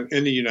restaurant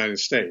in the United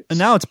States. And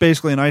now it's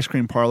basically an ice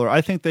cream parlor.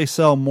 I think they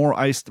sell more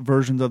iced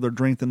versions of their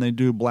drink than they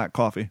do black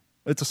coffee.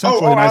 It's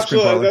essentially an ice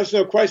cream parlor. That's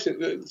no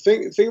question.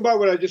 Think about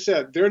what I just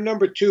said. They're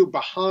number 2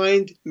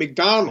 behind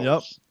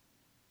McDonald's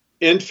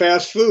in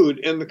fast food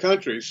in the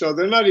country. So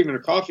they're not even a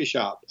coffee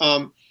shop.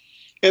 And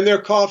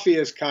their coffee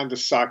is kind of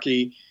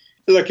sucky.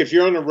 Look, if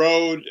you're on the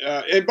road,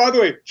 and by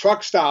the way,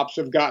 truck stops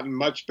have gotten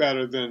much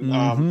better than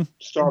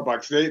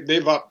Starbucks.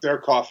 They've upped their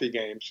coffee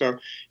game. So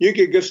you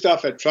get good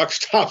stuff at truck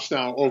stops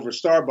now over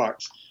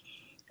Starbucks.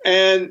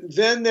 And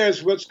then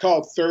there's what's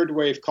called third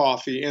wave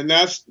coffee, and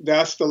that's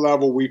the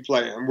level we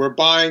play in. We're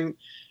buying,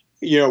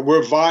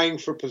 we're vying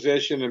for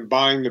position and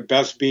buying the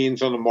best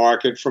beans on the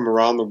market from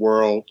around the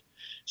world.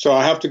 So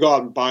I have to go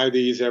out and buy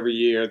these every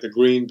year, the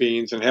green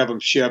beans, and have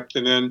them shipped,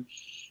 and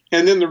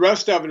then the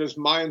rest of it is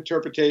my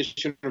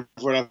interpretation of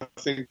what I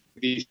think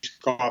these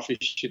coffees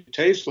should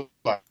taste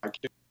like.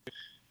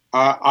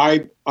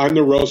 I'm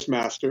the roast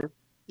master.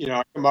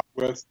 I come up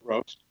with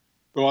roast.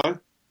 Go on.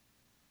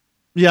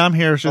 Yeah, I'm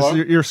here. It's just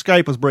your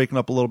Skype was breaking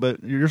up a little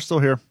bit. You're still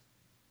here.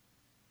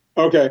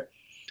 Okay.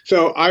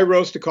 So I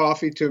roast the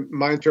coffee to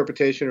my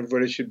interpretation of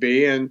what it should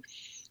be, and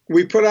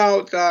we put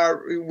out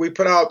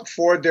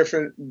 4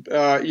 different,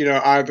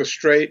 either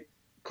straight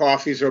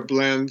coffees or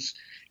blends.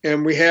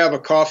 And we have a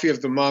coffee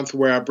of the month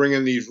where I bring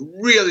in these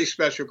really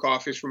special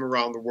coffees from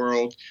around the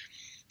world.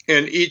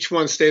 And each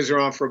one stays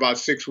around for about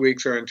 6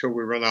 weeks or until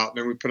we run out. And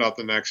then we put out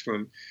the next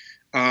one.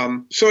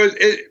 So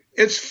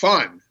it's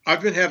fun.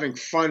 I've been having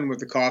fun with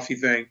the coffee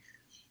thing.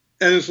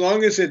 And as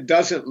long as it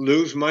doesn't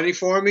lose money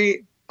for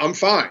me, I'm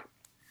fine.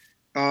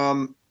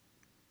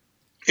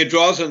 It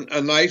draws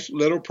a nice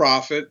little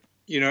profit.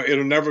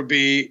 It'll never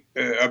be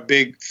a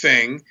big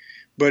thing.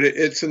 But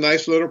it's a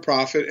nice little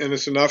profit, and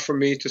it's enough for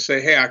me to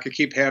say, hey, I could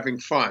keep having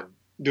fun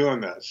doing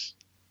this.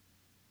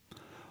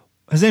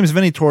 His name is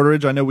Vinny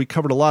Tortorich. I know we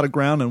covered a lot of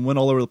ground and went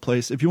all over the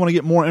place. If you want to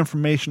get more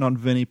information on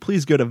Vinny,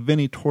 please go to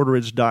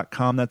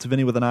VinnyTortorich.com. That's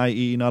Vinny with an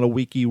I-E, not a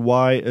weaky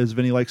Y, as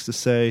Vinny likes to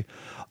say.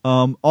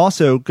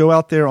 Also, go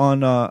out there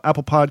on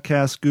Apple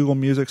Podcasts, Google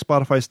Music,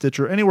 Spotify,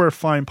 Stitcher, anywhere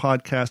fine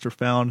podcasts are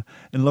found,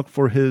 and look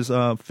for his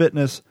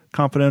Fitness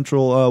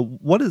Confidential.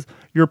 What is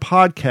your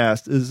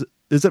podcast? Is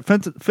it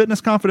Fitness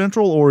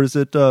Confidential, or is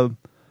it?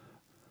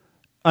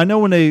 I know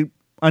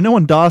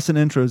when Dawson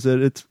intros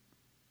it, it's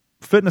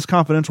Fitness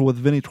Confidential with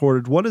Vinny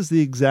Tortorich. What is the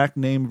exact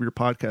name of your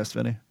podcast,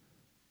 Vinny?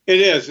 It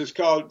is. It's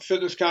called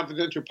Fitness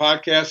Confidential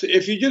Podcast.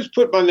 If you just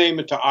put my name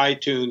into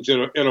iTunes,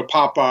 it'll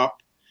pop up.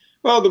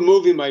 Well, the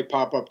movie might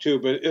pop up too,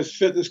 but it's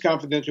Fitness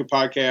Confidential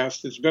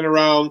Podcast. It's been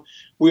around.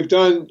 We're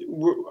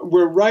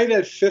right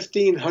at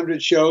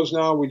 1,500 shows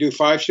now. We do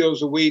 5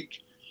 shows a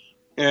week,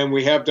 and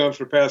we have done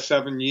for the past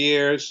 7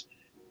 years.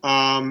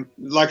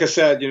 Like I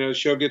said, the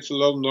show gets a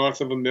little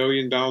north of 1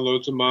 million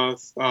downloads a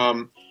month.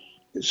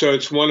 So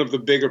it's one of the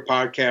bigger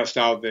podcasts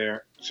out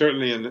there,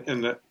 certainly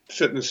in the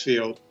fitness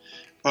field.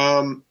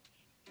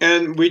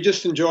 And we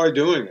just enjoy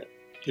doing it.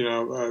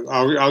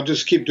 I'll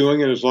just keep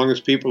doing it as long as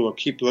people will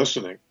keep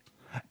listening.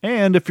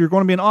 And if you're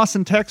going to be in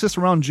Austin, Texas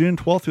around June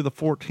 12th through the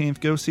 14th,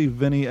 go see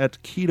Vinny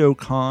at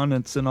KetoCon.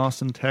 It's in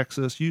Austin,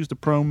 Texas. Use the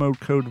promo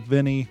code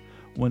Vinny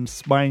when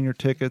buying your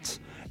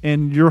tickets.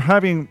 And you're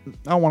having,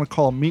 I don't want to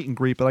call it meet and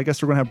greet, but I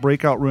guess you're going to have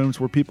breakout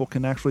rooms where people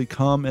can actually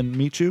come and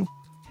meet you?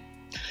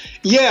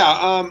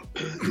 Yeah.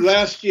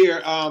 Last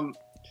year,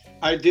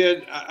 I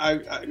did.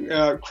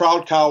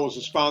 Crowd Cow was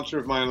a sponsor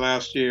of mine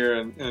last year,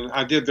 and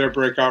I did their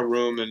breakout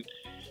room. And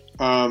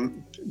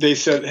they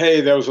said,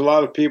 hey, there was a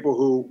lot of people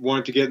who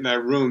wanted to get in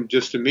that room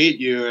just to meet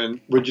you,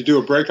 and would you do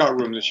a breakout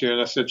room this year?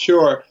 And I said,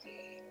 sure.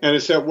 And they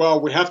said, well,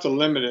 we have to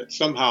limit it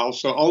somehow,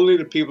 so only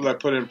the people that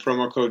put in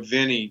promo code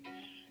Vinny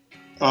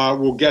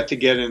will get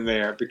in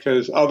there,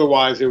 because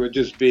otherwise it would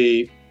just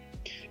be,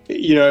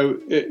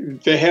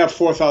 they have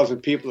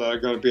 4,000 people that are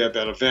going to be at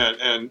that event,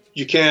 and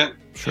you can't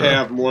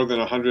have more than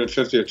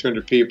 150 or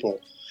 200 people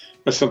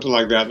or something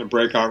like that in the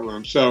breakout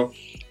room. So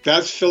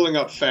that's filling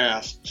up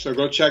fast. So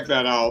go check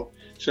that out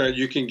so that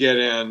you can get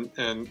in.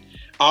 And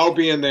I'll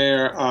be in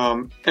there.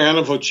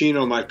 Anna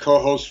Vocino, my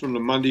co-host from the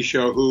Monday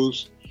Show,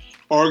 who's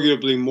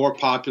arguably more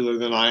popular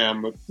than I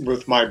am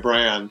with my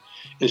brand.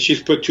 And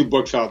she's put 2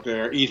 books out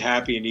there, Eat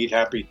Happy and Eat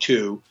Happy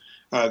 2.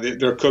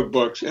 They're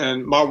cookbooks.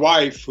 And my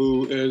wife,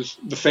 who is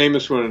the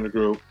famous one in the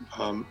group,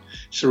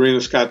 Serena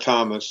Scott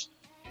Thomas,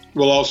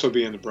 will also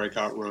be in the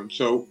breakout room.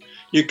 So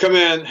you come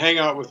in, hang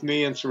out with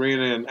me and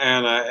Serena and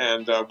Anna,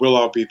 and we'll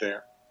all be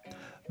there.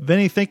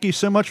 Vinny, thank you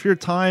so much for your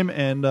time,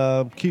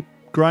 and keep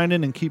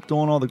grinding and keep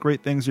doing all the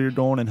great things that you're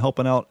doing and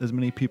helping out as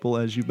many people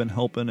as you've been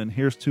helping. And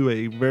here's to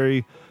a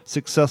very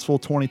successful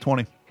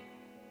 2020.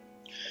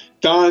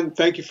 Don,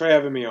 thank you for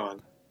having me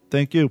on.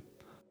 Thank you.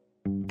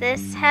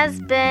 This has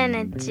been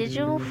a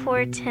Digital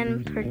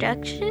 410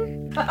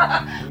 production.